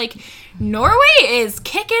whatnot. Like, Norway is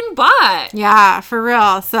kicking butt. Yeah, for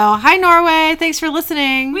real. So, hi Norway. Thanks for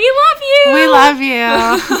listening. We love you. We love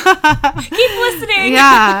you. Keep listening.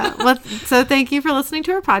 Yeah. Well, so thank you for listening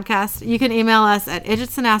to our podcast. You can email us at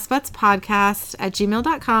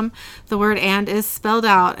idjitsandaspetspodcast@gmail.com. The word "and" is spelled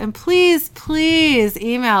out. And please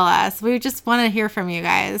email us. We just want to hear from you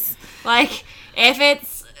guys. Like, if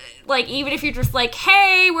it's like, even if you're just like,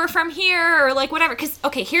 hey, we're from here, or like whatever. Because,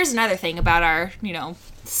 okay, here's another thing about our, you know,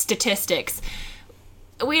 statistics.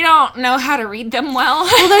 We don't know how to read them well.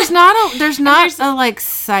 Well, there's not a like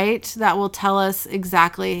site that will tell us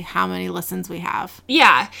exactly how many listens we have.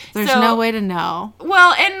 Yeah. There's so, no way to know.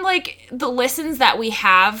 Well, and like the listens that we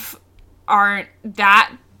have aren't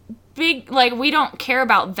that big. Like, we don't care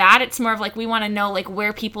about that. It's more of like we want to know like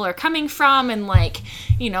where people are coming from and like,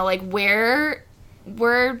 you know, like where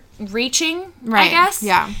we're reaching, Right. I guess.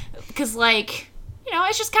 Yeah. Because like, you know,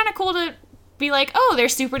 it's just kind of cool to be like, oh,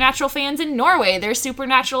 there's Supernatural fans in Norway. There's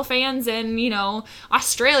Supernatural fans in, you know,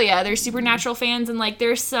 Australia. There's Supernatural fans in like,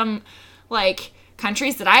 there's some like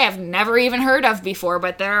countries that I have never even heard of before,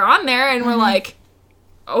 but they're on there, and we're like,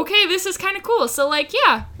 okay, this is kind of cool. So like,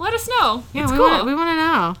 yeah, let us know. Yeah, it's we cool. want to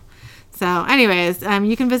know. So, anyways,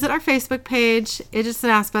 you can visit our Facebook page, Idjits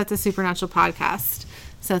and Aspets, a Supernatural podcast.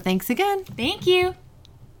 So, thanks again. Thank you.